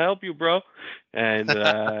everything to help you, bro," and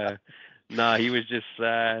no, he was just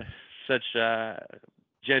such a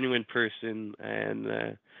genuine person,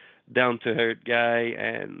 and down to earth guy,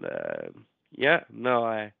 and yeah,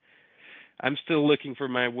 no, I'm still looking for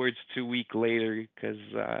my words 2 week later because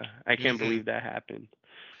I can't Hmm. believe that happened.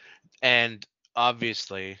 And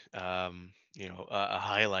obviously, a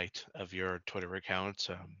highlight of your Twitter account.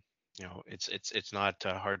 It's not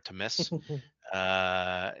hard to miss.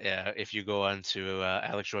 Yeah, if you go onto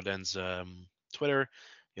Alex Jordan's Twitter,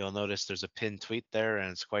 you'll notice there's a pinned tweet there,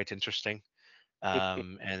 and it's quite interesting.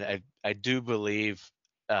 And I do believe,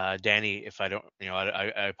 Danny, if I don't,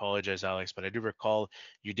 I apologize, Alex, but I do recall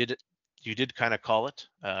you did you did kind of call it,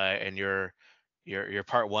 and you're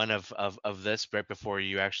part one of this right before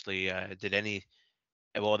you actually did any.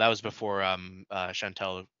 Well, that was before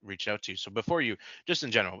Chantel reached out to you. So before you, just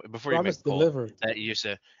in general, before you met Promise Cole, delivered. that you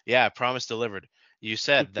said, yeah, promise delivered. You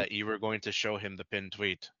said that you were going to show him the pinned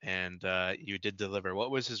tweet, and you did deliver.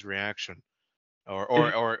 What was his reaction?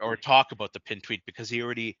 Or talk about the pin tweet because he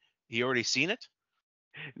already seen it.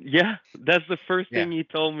 Yeah, that's the first Yeah. thing he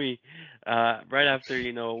told me. Right after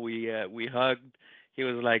we hugged, he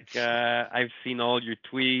was like, "I've seen all your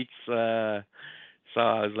tweets." So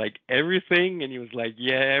I was like, "Everything," and he was like,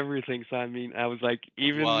 "Yeah, everything." So I mean, I was like, Well,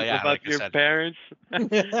 "Even yeah, about like I your said, parents?"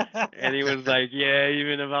 And he was like, "Yeah,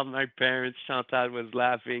 even about my parents." Chantal was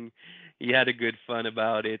laughing. He had a good fun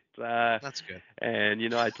about it. that's good.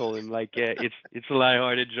 And I told him like, yeah, it's a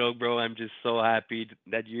lighthearted joke, bro. I'm just so happy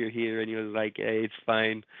that you're here. And he was like, hey, it's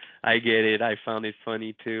fine. I get it. I found it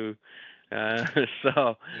funny too. Uh,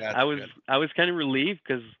 so I That's was good. I was kind of relieved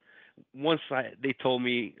because once they told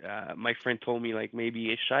me, my friend told me like maybe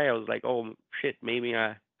he's shy. I was like, oh shit, maybe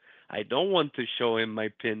I don't want to show him my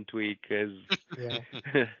pin tweet because, Yeah.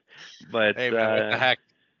 but Hey man, what the heck?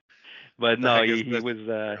 but What the no, heck he is he this? was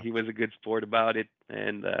uh Yeah, he was a good sport about it,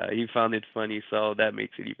 and he found it funny, so that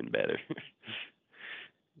makes it even better.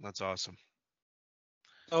 that's awesome.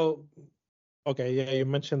 So okay, yeah, you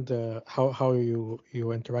mentioned how you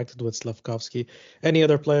interacted with Slavkovsky. Any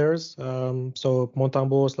other players? So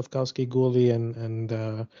Montembeau, Slavkovsky, Gouli,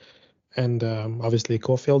 and obviously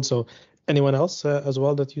Caufield. So anyone else as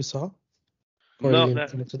well that you saw or No, you that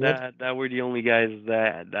interacted with? that were the only guys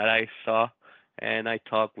that I saw, and I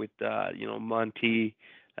talked with Monty,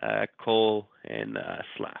 Cole, and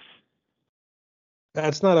Slav.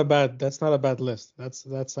 That's not a bad list.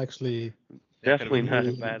 That's actually It could have Definitely been not worse.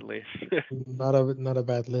 a really bad list. not a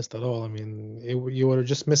bad list at all. I mean, you were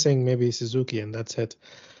just missing maybe Suzuki and that's it.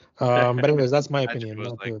 But anyways, that's my Imagine if opinion, it was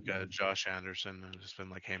not like the Josh Anderson and just been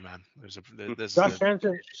like, hey man, this is Josh a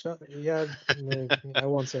Hansen. Yeah, I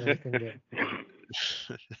won't say anything there.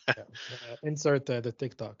 Yeah. Insert the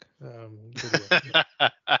TikTok video.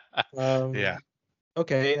 yeah. Um,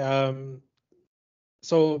 okay.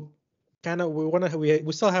 So kind of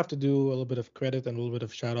we still have to do a little bit of credit and a little bit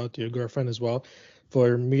of shout out to your girlfriend as well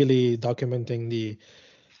for really documenting the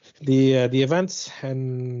events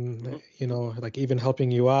and Mhm. like even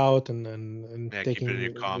helping you out and Yeah, keeping taking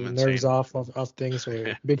your the calm and nerves sane. off things. So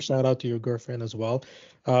big shout out to your girlfriend as well.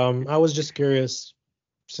 I was just curious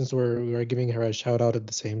since we're giving her a shout out at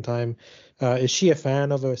the same time. Is she a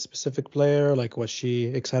fan of a specific player? Like, was she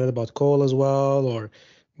excited about Cole as well, or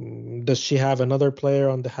does she have another player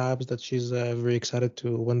on the Habs that she's very excited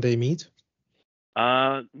to when they meet?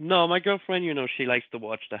 No, my girlfriend, she likes to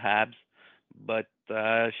watch the Habs, but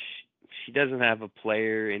she doesn't have a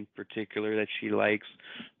player in particular that she likes.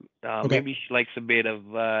 Okay. Maybe she likes a bit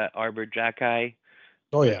of Arbor Jacki,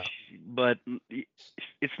 Oh but yeah.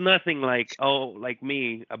 it's nothing like like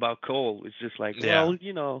me about Cole. It's just like, Yeah.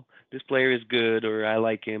 well, this player is good, or I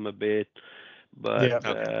like him a bit. But Yeah.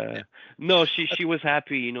 Okay. Yeah. no, she was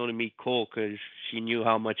happy, to meet Cole because she knew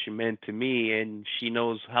how much he meant to me, and she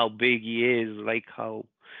knows how big he is, like how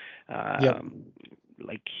Yep. um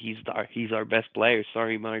like he's our best player.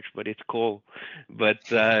 Sorry, March, but it's Cole. But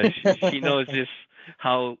she knows just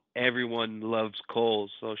how everyone loves Cole,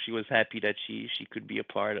 so she was happy that she could be a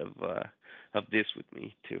part of this with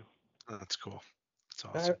me too. That's cool. That's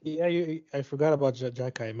awesome. Yeah, I forgot about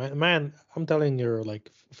Jackai. Man, I'm telling you,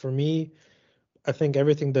 like for me, I think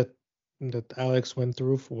everything that Alex went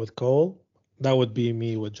through with Cole, that would be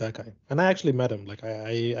me with Jackai. And I actually met him. Like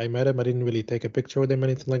I met him. I didn't really take a picture with him,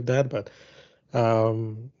 anything like that, but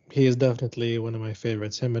he is definitely one of my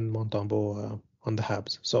favorites. Him and Montembeau on the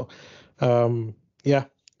Habs. So, yeah,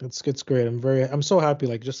 it's great. I'm so happy.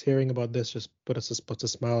 Like just hearing about this just puts a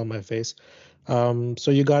smile on my face.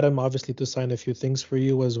 So you got him obviously to sign a few things for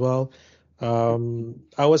you as well. Hmm.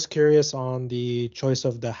 I was curious on the choice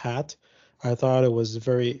of the hat. I thought it was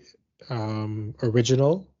very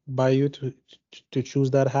original by you to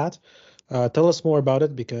choose that hat. Tell us more about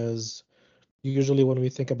it because Usually, when we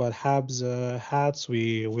think about Habs hats,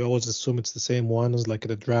 we always assume it's the same ones, like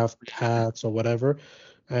the draft Mhm. hats or whatever.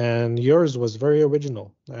 And yours was very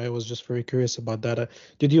original. I was just very curious about that.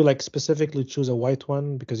 Did you like specifically choose a white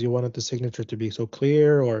one because you wanted the signature to be so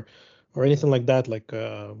clear, or anything like that? Like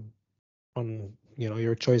on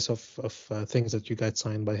your choice of things that you got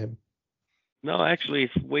signed by him. No, actually,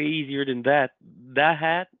 it's way easier than that. That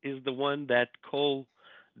hat is the one that Cole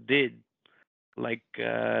did. Like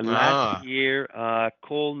last Ah. year,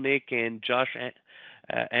 Cole, Nick, and Josh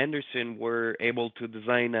Anderson were able to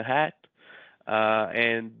design a hat,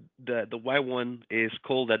 and the white one is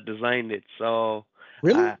Cole that designed it. So,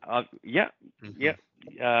 Really? yeah, yeah.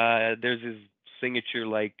 Mhm. There's his signature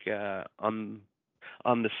like on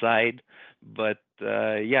the side. But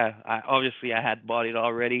yeah, obviously I had bought it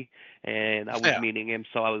already, and I was Yeah. meeting him,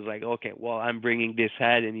 so I was like, okay, well, I'm bringing this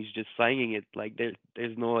hat, and he's just signing it. Like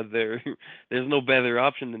there's no other, there's no better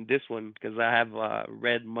option than this one because I have a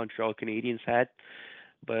red Montreal Canadiens hat,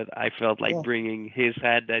 but I felt like Oh, bringing his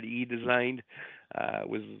hat that he designed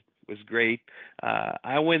was great.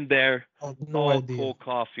 I went there I had no all idea. Cole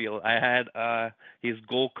Caufield. I had his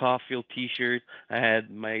Gold Caulfield T-shirt. I had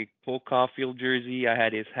my Cole Caulfield jersey. I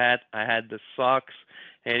had his hat. I had the socks.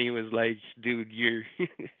 And he was like, "Dude, you're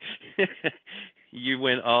you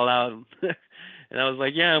went all out." And I was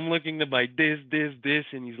like, "Yeah, I'm looking to buy this, this, this."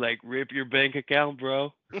 And he's like, "Rip your bank account,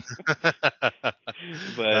 bro."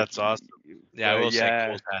 but That's awesome. Yeah, I but will say yeah,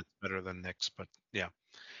 Cole's hat's better than Nick's, but yeah.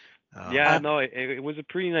 yeah, I Um, no, it was a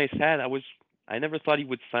pretty nice hat. I never thought he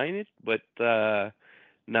would sign it, but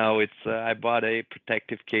no, it's I bought a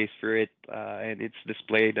protective case for it, and it's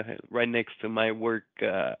displayed right next to my work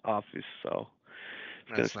office, so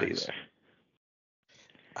it's gonna that's stay nice. there.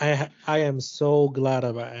 I am so glad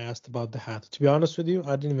I asked about the hat. To be honest with you,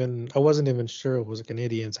 I wasn't even sure it was a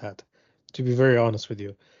Canadian's hat. To be very honest with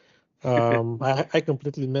you, I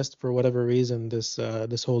completely missed for whatever reason this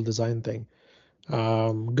whole design thing.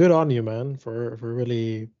 Good on you, man, for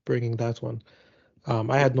really bringing that one.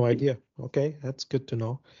 I Yeah. had no idea. Okay, that's good to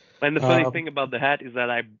know. And the funny Um, thing about the hat is that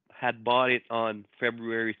I had bought it on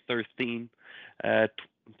February 13,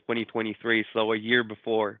 2023, so a year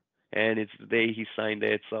before, and it's the day he signed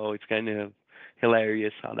it. So it's kind of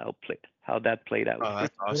hilarious how that played out. Oh,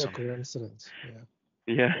 that's what a awesome. coincidence. Yeah.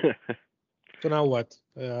 Yeah. So now what?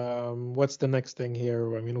 What's the next thing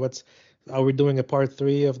here? I mean, are we doing a part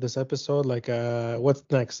three of this episode? Like, what's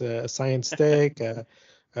next? A science stick?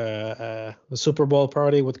 The Super Bowl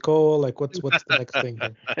party with Cole? Like, what's the next thing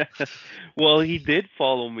here? Well, he did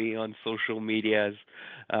follow me on social medias,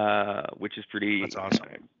 which is That's pretty awesome.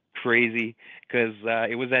 crazy because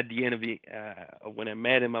it was at the end of the when I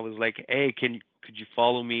met him. I was like, "Hey, could you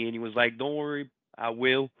follow me?" And he was like, "Don't worry, I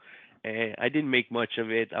will." And I didn't make much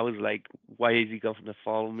of it. I was like, "Why is he going to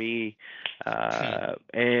follow me?"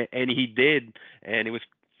 And he did, and it was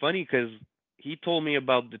funny because he told me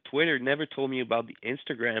about the Twitter, never told me about the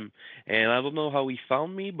Instagram, and I don't know how he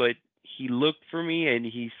found me, but he looked for me and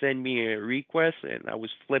he sent me a request, and I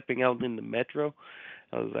was flipping out in the metro.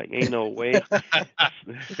 I was like, "Ain't no way."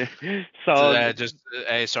 so Just,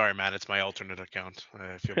 hey, sorry, man. It's my alternate account.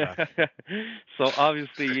 I feel bad. so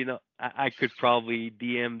obviously, I could probably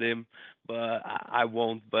DM them, but I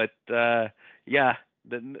won't. But yeah,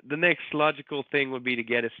 the next logical thing would be to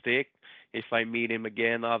get a stick. If I meet him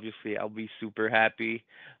again, obviously I'll be super happy.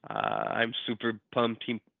 I'm super pumped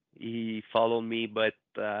he followed me, but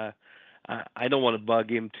I don't want to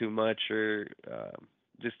bug him too much or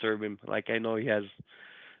disturb him. Like I know he has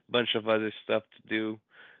a bunch of other stuff to do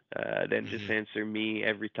than just Mhm. answer me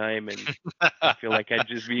every time, and I feel like I'd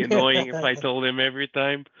just be annoying if I told him every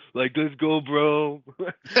time, like, let's go, bro,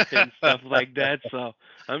 and stuff like that. So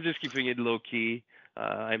I'm just keeping it low key.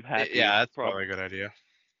 I'm happy. Yeah, that's probably a good idea.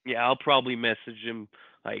 Yeah, I'll probably message him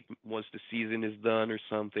like once the season is done or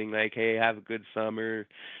something, like, hey, have a good summer,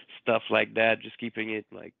 stuff like that. Just keeping it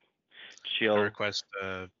like I chill. request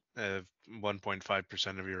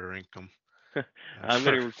 1.5% of your income I'm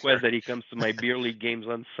gonna request that he comes to my beer league games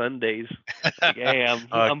on Sundays. Like, hey,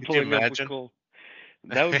 I'm Could you pulling up with imagine? Cole.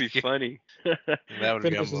 That would be funny. That would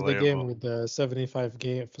be Finishes the game unbelievable. with 75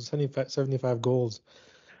 goals.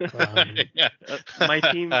 Um, Yeah. My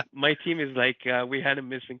team is like we had a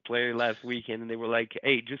missing player last weekend, and they were like,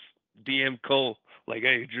 "Hey, just DM Cole, like,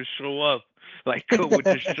 hey, just show up." Like Cole would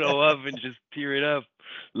just show up and just tear it up,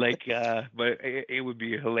 like. But it would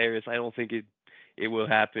be hilarious. I don't think it will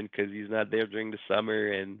happen because he's not there during the summer,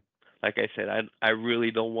 and like I said, I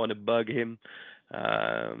really don't want to bug him.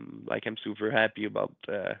 Like I'm super happy about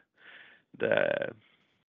the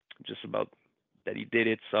just about that he did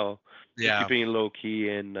it. So just Yeah. keeping it low key,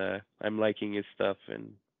 and I'm liking his stuff,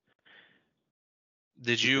 and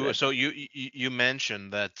Did you? So you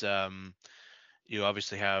mentioned that you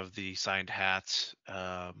obviously have the signed hats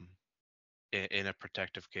in a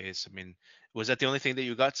protective case. I mean, was that the only thing that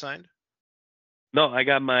you got signed? No, I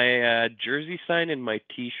got my jersey signed and my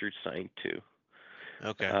T-shirt signed too.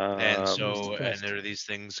 Okay. And Um, Jesus so, and Christ. are these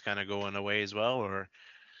things kind of going away as well, or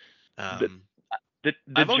the um, the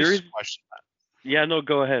I've always jersey. questioned. Yeah, no,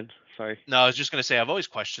 go ahead. Sorry. No, I was just gonna say I've always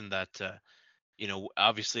questioned that.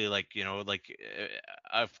 Obviously, like,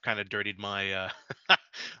 I've kind of dirtied my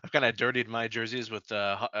I've kind of dirtied my jerseys with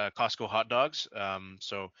Costco hot dogs.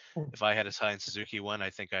 So if I had a signed Suzuki one, I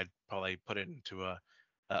think I'd probably put it into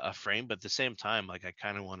a frame. But at the same time, like, I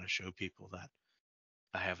kind of want to show people that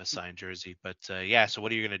I have a signed jersey. But yeah, so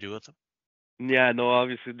what are you gonna do with them? Yeah, no,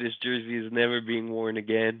 obviously this jersey is never being worn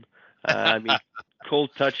again. I mean, Cole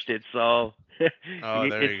touched it, so Oh,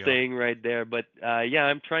 there it's you go. staying right there. But yeah,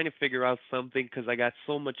 I'm trying to figure out something because I got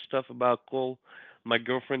so much stuff about Cole. My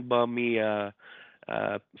girlfriend bought me a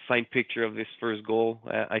signed picture of his first goal.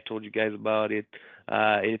 I told you guys about it.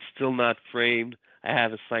 It's still not framed. I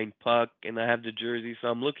have a signed puck and I have the jersey, so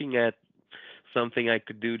I'm looking at something I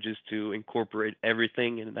could do just to incorporate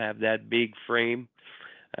everything and have that big frame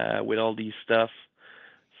with all these stuff.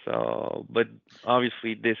 So, but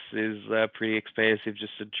obviously this is pretty expensive.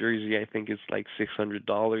 Just a jersey, I think it's like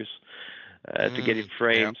 $600 to get it Yeah.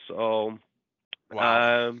 framed. So, Wow.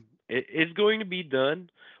 it's going to be done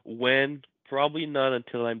when. Probably not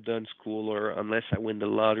until I'm done school or unless I win the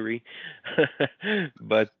lottery.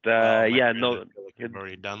 But Well, my yeah, friend, I no, feel like you've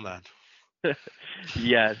already done that.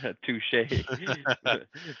 yeah, touche.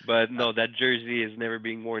 But no, that jersey is never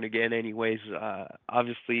being worn again. Anyways,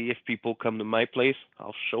 obviously, if people come to my place,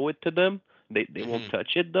 I'll show it to them. They won't Hmm. touch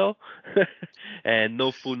it though, and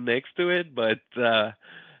no food next to it. But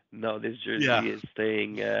no, this Yeah. jersey is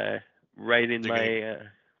staying right in They're gonna. my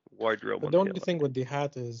wardrobe But the only until. thing with the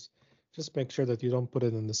hat is just make sure that you don't put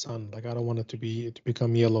it in the sun. Like I don't want it to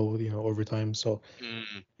become yellow, over time. So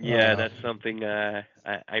Mm, Yeah, uh that's something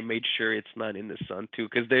I made sure it's not in the sun too,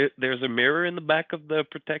 because there's a mirror in the back of the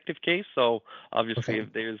protective case. So obviously, okay.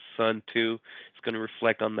 if there's sun too, it's going to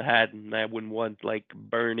reflect on the hat, and I wouldn't want like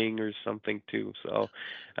burning or something too. So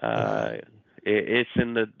Yeah. uh, it's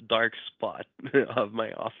in the dark spot of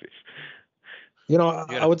my office. you I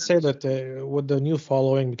gotta would say fence. that with the new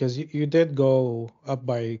following, because you did go up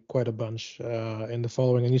by quite a bunch in the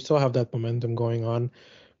following, and you still have that momentum going on.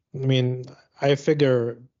 I mean, I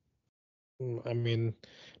figure, I mean,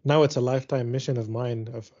 now it's a lifetime mission of mine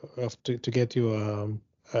to get you an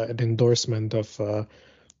endorsement of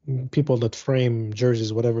people that frame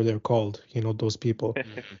jerseys, whatever they're called. Those people.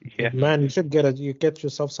 Mhm. Yeah, Man, you get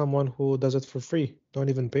yourself someone who does it for free. Don't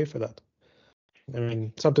even pay for that. I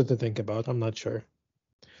mean, something to think about. I'm not sure.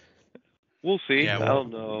 we'll see. Yeah, I Uh,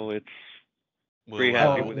 don't know. It's pretty we'll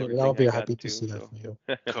happy with I'll everything I be got happy to too. see that So for you.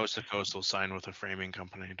 coast to coast will sign with a framing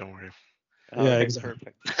company. Don't worry. all Yeah, right, exactly.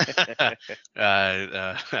 perfect.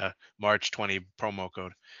 March 20 promo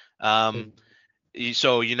code. Um,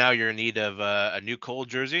 so you're in need of a new Cole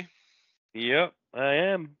jersey. Yep, I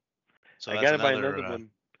am. So I that's gotta buy another. another one.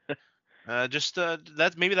 Just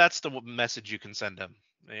that maybe that's the message you can send him.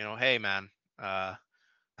 Hey man, uh,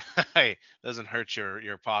 hey, doesn't hurt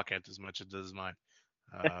your pocket as much as it does mine.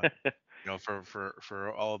 Uh,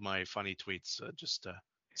 for all of my funny tweets, just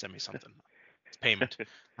send me something. It's payment.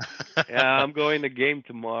 Yeah, I'm going to game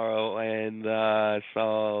tomorrow, and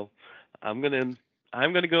so I'm gonna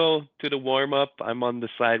I'm gonna go to the warm up. I'm on the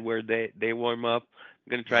side where they warm up. I'm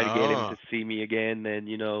gonna try to get him Oh, to see me again, and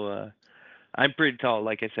I'm pretty tall,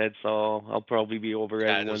 like I said, so I'll probably be over yeah,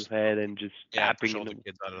 everyone's head and just yeah, push tapping all in the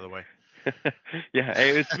kids out of the way. the. Yeah,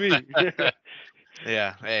 hey, it's me.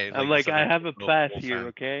 Yeah, hey, I'm like like, instead I of have a little pass Cole here, fan.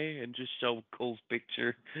 okay, and just show Cole's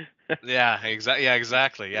picture. Yeah, exactly. Yeah,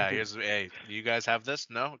 exactly. Yeah, here's hey, you guys have this?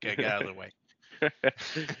 No? Okay, get out of the way.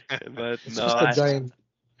 But It's no, just a giant.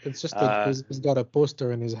 It's just that uh, he's got a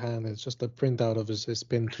poster in his hand. It's just a printout of his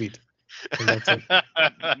pin tweet, and that's it.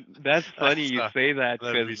 that's funny That's you say that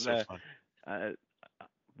that'd because be so fun. uh,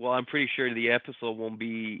 well, I'm pretty sure the episode won't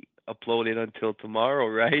be uploaded until tomorrow,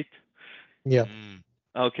 right? Yeah. Mm.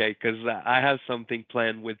 Okay, because I have something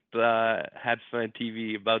planned with Habs Fan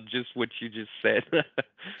TV about just what you just said.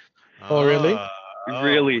 Oh, really?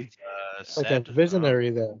 Oh, with Really, Like a said. Oh, visionary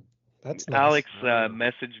there. That's nice. Alex oh.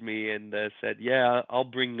 messaged me and said, "Yeah, I'll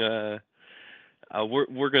bring.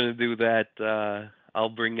 We're gonna do that. I'll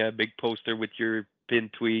bring a big poster with your pin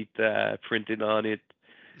tweet printed on it,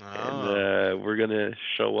 and Oh, we're gonna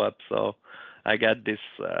show up." So I got this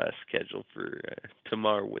scheduled for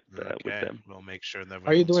tomorrow with okay. them. We'll make sure that we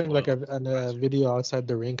Are you don't doing spoil like the a surprise. video outside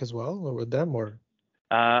the rink as well, or with them, or?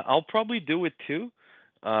 I'll probably do it too.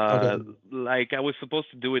 Uh, Okay. like I was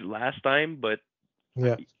supposed to do it last time, but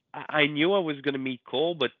Yeah. I knew I was gonna meet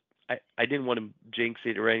Cole, but I didn't want to jinx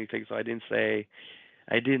it or anything, so I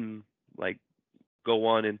didn't like go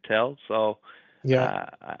on and tell. So Yeah.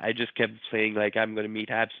 I just kept saying like I'm gonna meet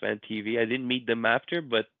Habs Fan TV. I didn't meet them after,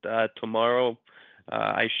 but tomorrow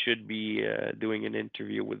I should be doing an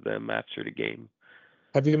interview with them after the game.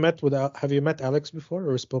 Have you met Alex before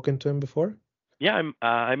or spoken to him before? Yeah,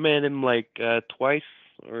 I met him like twice,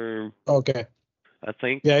 or Okay. I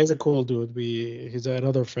think. Yeah, he's a cool dude. He's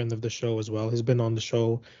another friend of the show as well. He's been on the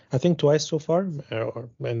show, I think twice so far,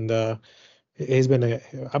 and he's been a.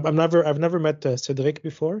 I've never met Cedric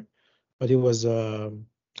before, but he was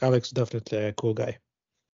Alex definitely a cool guy.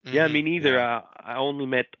 Yeah, me neither. Yeah. I only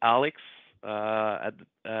met Alex at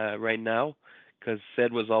right now because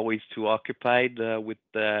Sed was always too occupied with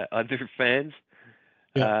other fans.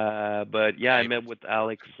 Yeah, But yeah, I Right. met with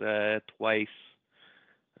Alex twice.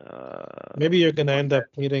 Uh, maybe you're gonna one end up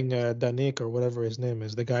meeting Danik or whatever his name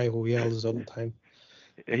is, the guy who yells all the time.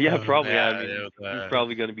 Yeah, Um, probably. I Yeah. mean, It he's was,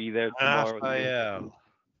 probably going to be there tomorrow too. Raphael.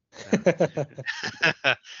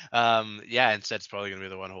 Yeah. Yeah. Instead, it's probably gonna be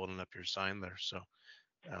the one holding up your sign there. So,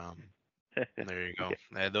 um, there you go.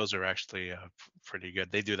 Yeah. Those are actually pretty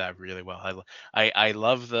good. They do that really well. I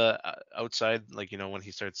love the outside, like when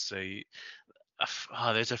he starts to say,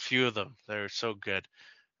 oh, there's a few of them. They're so good.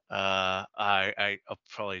 I'll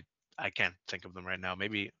probably I can't think of them right now.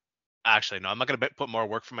 Maybe actually no. I'm not gonna put more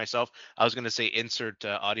work for myself. I was gonna say insert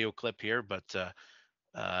audio clip here, but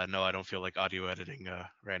no, I don't feel like audio editing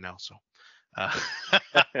right now. So. Uh,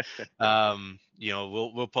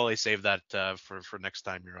 we'll probably save that for next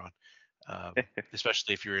time you're on.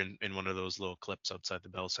 Especially if you're in one of those little clips outside the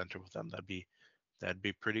Bell Center with them. That'd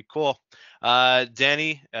be pretty cool.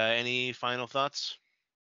 Danny, any final thoughts?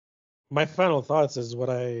 my final thoughts is what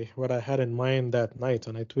I had in mind that night,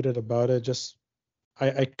 and I tweeted about it. Just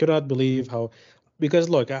I could not believe how, because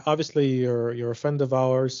look, obviously you're a friend of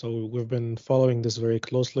ours, so we've been following this very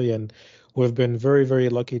closely, and we've been very, very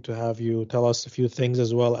lucky to have you tell us a few things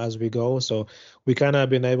as well as we go. So we kind of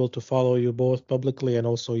been able to follow you both publicly and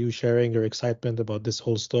also you sharing your excitement about this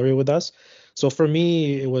whole story with us. So for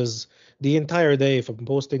me, it was the entire day from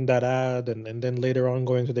posting that ad and then later on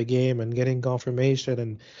going to the game and getting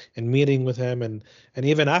confirmation and meeting with him and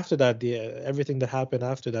even after that, the everything that happened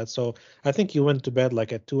after that. So I think you went to bed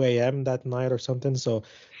like at 2 a.m. that night or something. So,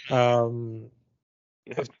 um,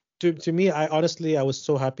 Yep. to me, I was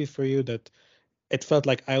so happy for you that it felt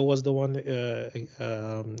like I was the one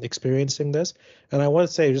experiencing this. And I want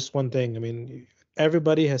to say just one thing. I mean,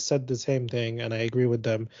 everybody has said the same thing, and I agree with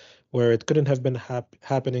them, where it couldn't have been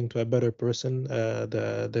happening to a better person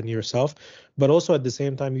than yourself. But also at the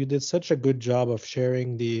same time, you did such a good job of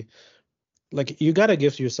sharing the like. You gotta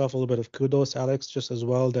give yourself a little bit of kudos, Alex, just as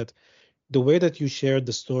well that the way that you shared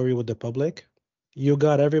the story with the public, you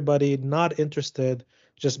got everybody not interested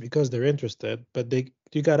just because they're interested, but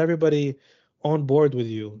you got everybody on board with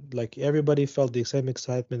you. Like everybody felt the same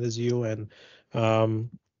excitement as you. And um,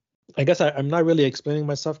 I guess I'm not really explaining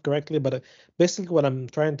myself correctly, but basically what I'm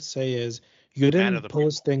trying to say is you Man of didn't the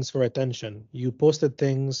post people. things for attention. You posted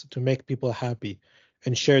things to make people happy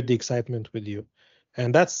and shared the excitement with you.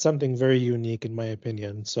 And that's something very unique in my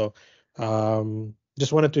opinion. So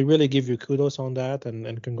just wanted to really give you kudos on that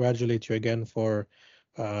and congratulate you again for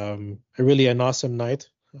a really an awesome night.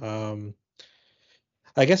 Um,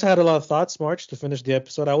 I guess I had a lot of thoughts, March, to finish the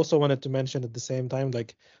episode. I also wanted to mention at the same time,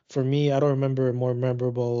 like for me, I don't remember a more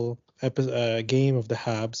memorable game of the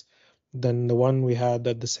Habs than the one we had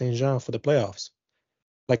at the Saint Jean for the playoffs.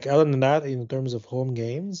 Like other than that, in terms of home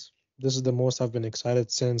games, this is the most I've been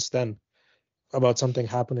excited since then about something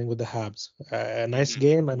happening with the Habs. A nice Hmm.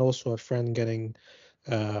 game and also a friend getting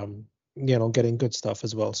good stuff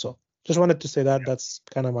as well. So just wanted to say that that's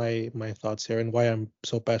kind of my thoughts here and why I'm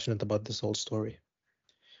so passionate about this whole story.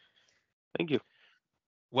 Thank you.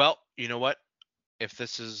 Well, you know what? If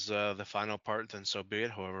this is the final part, then so be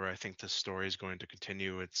it. However, I think this story is going to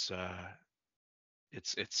continue its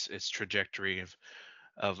trajectory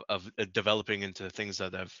of developing into things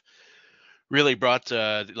that have really brought,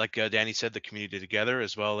 like Danny said, the community together,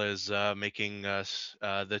 as well as making us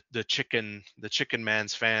the chicken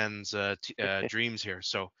man's fans dreams here.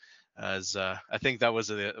 So, as I think that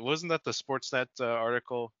wasn't that the Sportsnet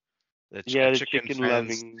article? Yeah, the Chicken chicken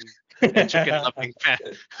fans, loving. a chicken loving fan.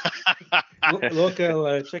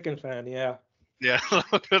 Local chicken fan, yeah. Yeah,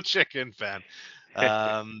 local chicken fan.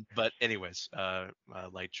 But anyways,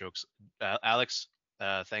 light jokes. Alex,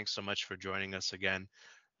 thanks so much for joining us again.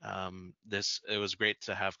 It was great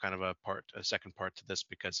to have kind of a second part to this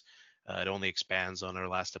because it only expands on our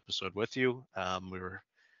last episode with you. We were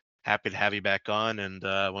happy to have you back on. And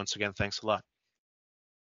once again, thanks a lot.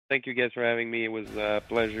 Thank you guys for having me. It was a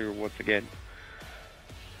pleasure once again.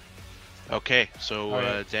 Okay, so All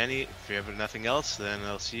right. Danny, if you have nothing else, then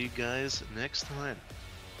I'll see you guys next time.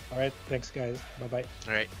 All right. Thanks, guys. Bye-bye.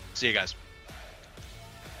 All right, see you guys.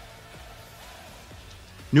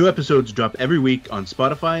 New episodes drop every week on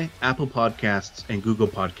Spotify, Apple Podcasts, and Google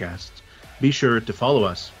Podcasts. Be sure to follow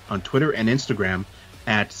us on Twitter and Instagram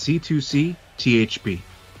at C2CTHP.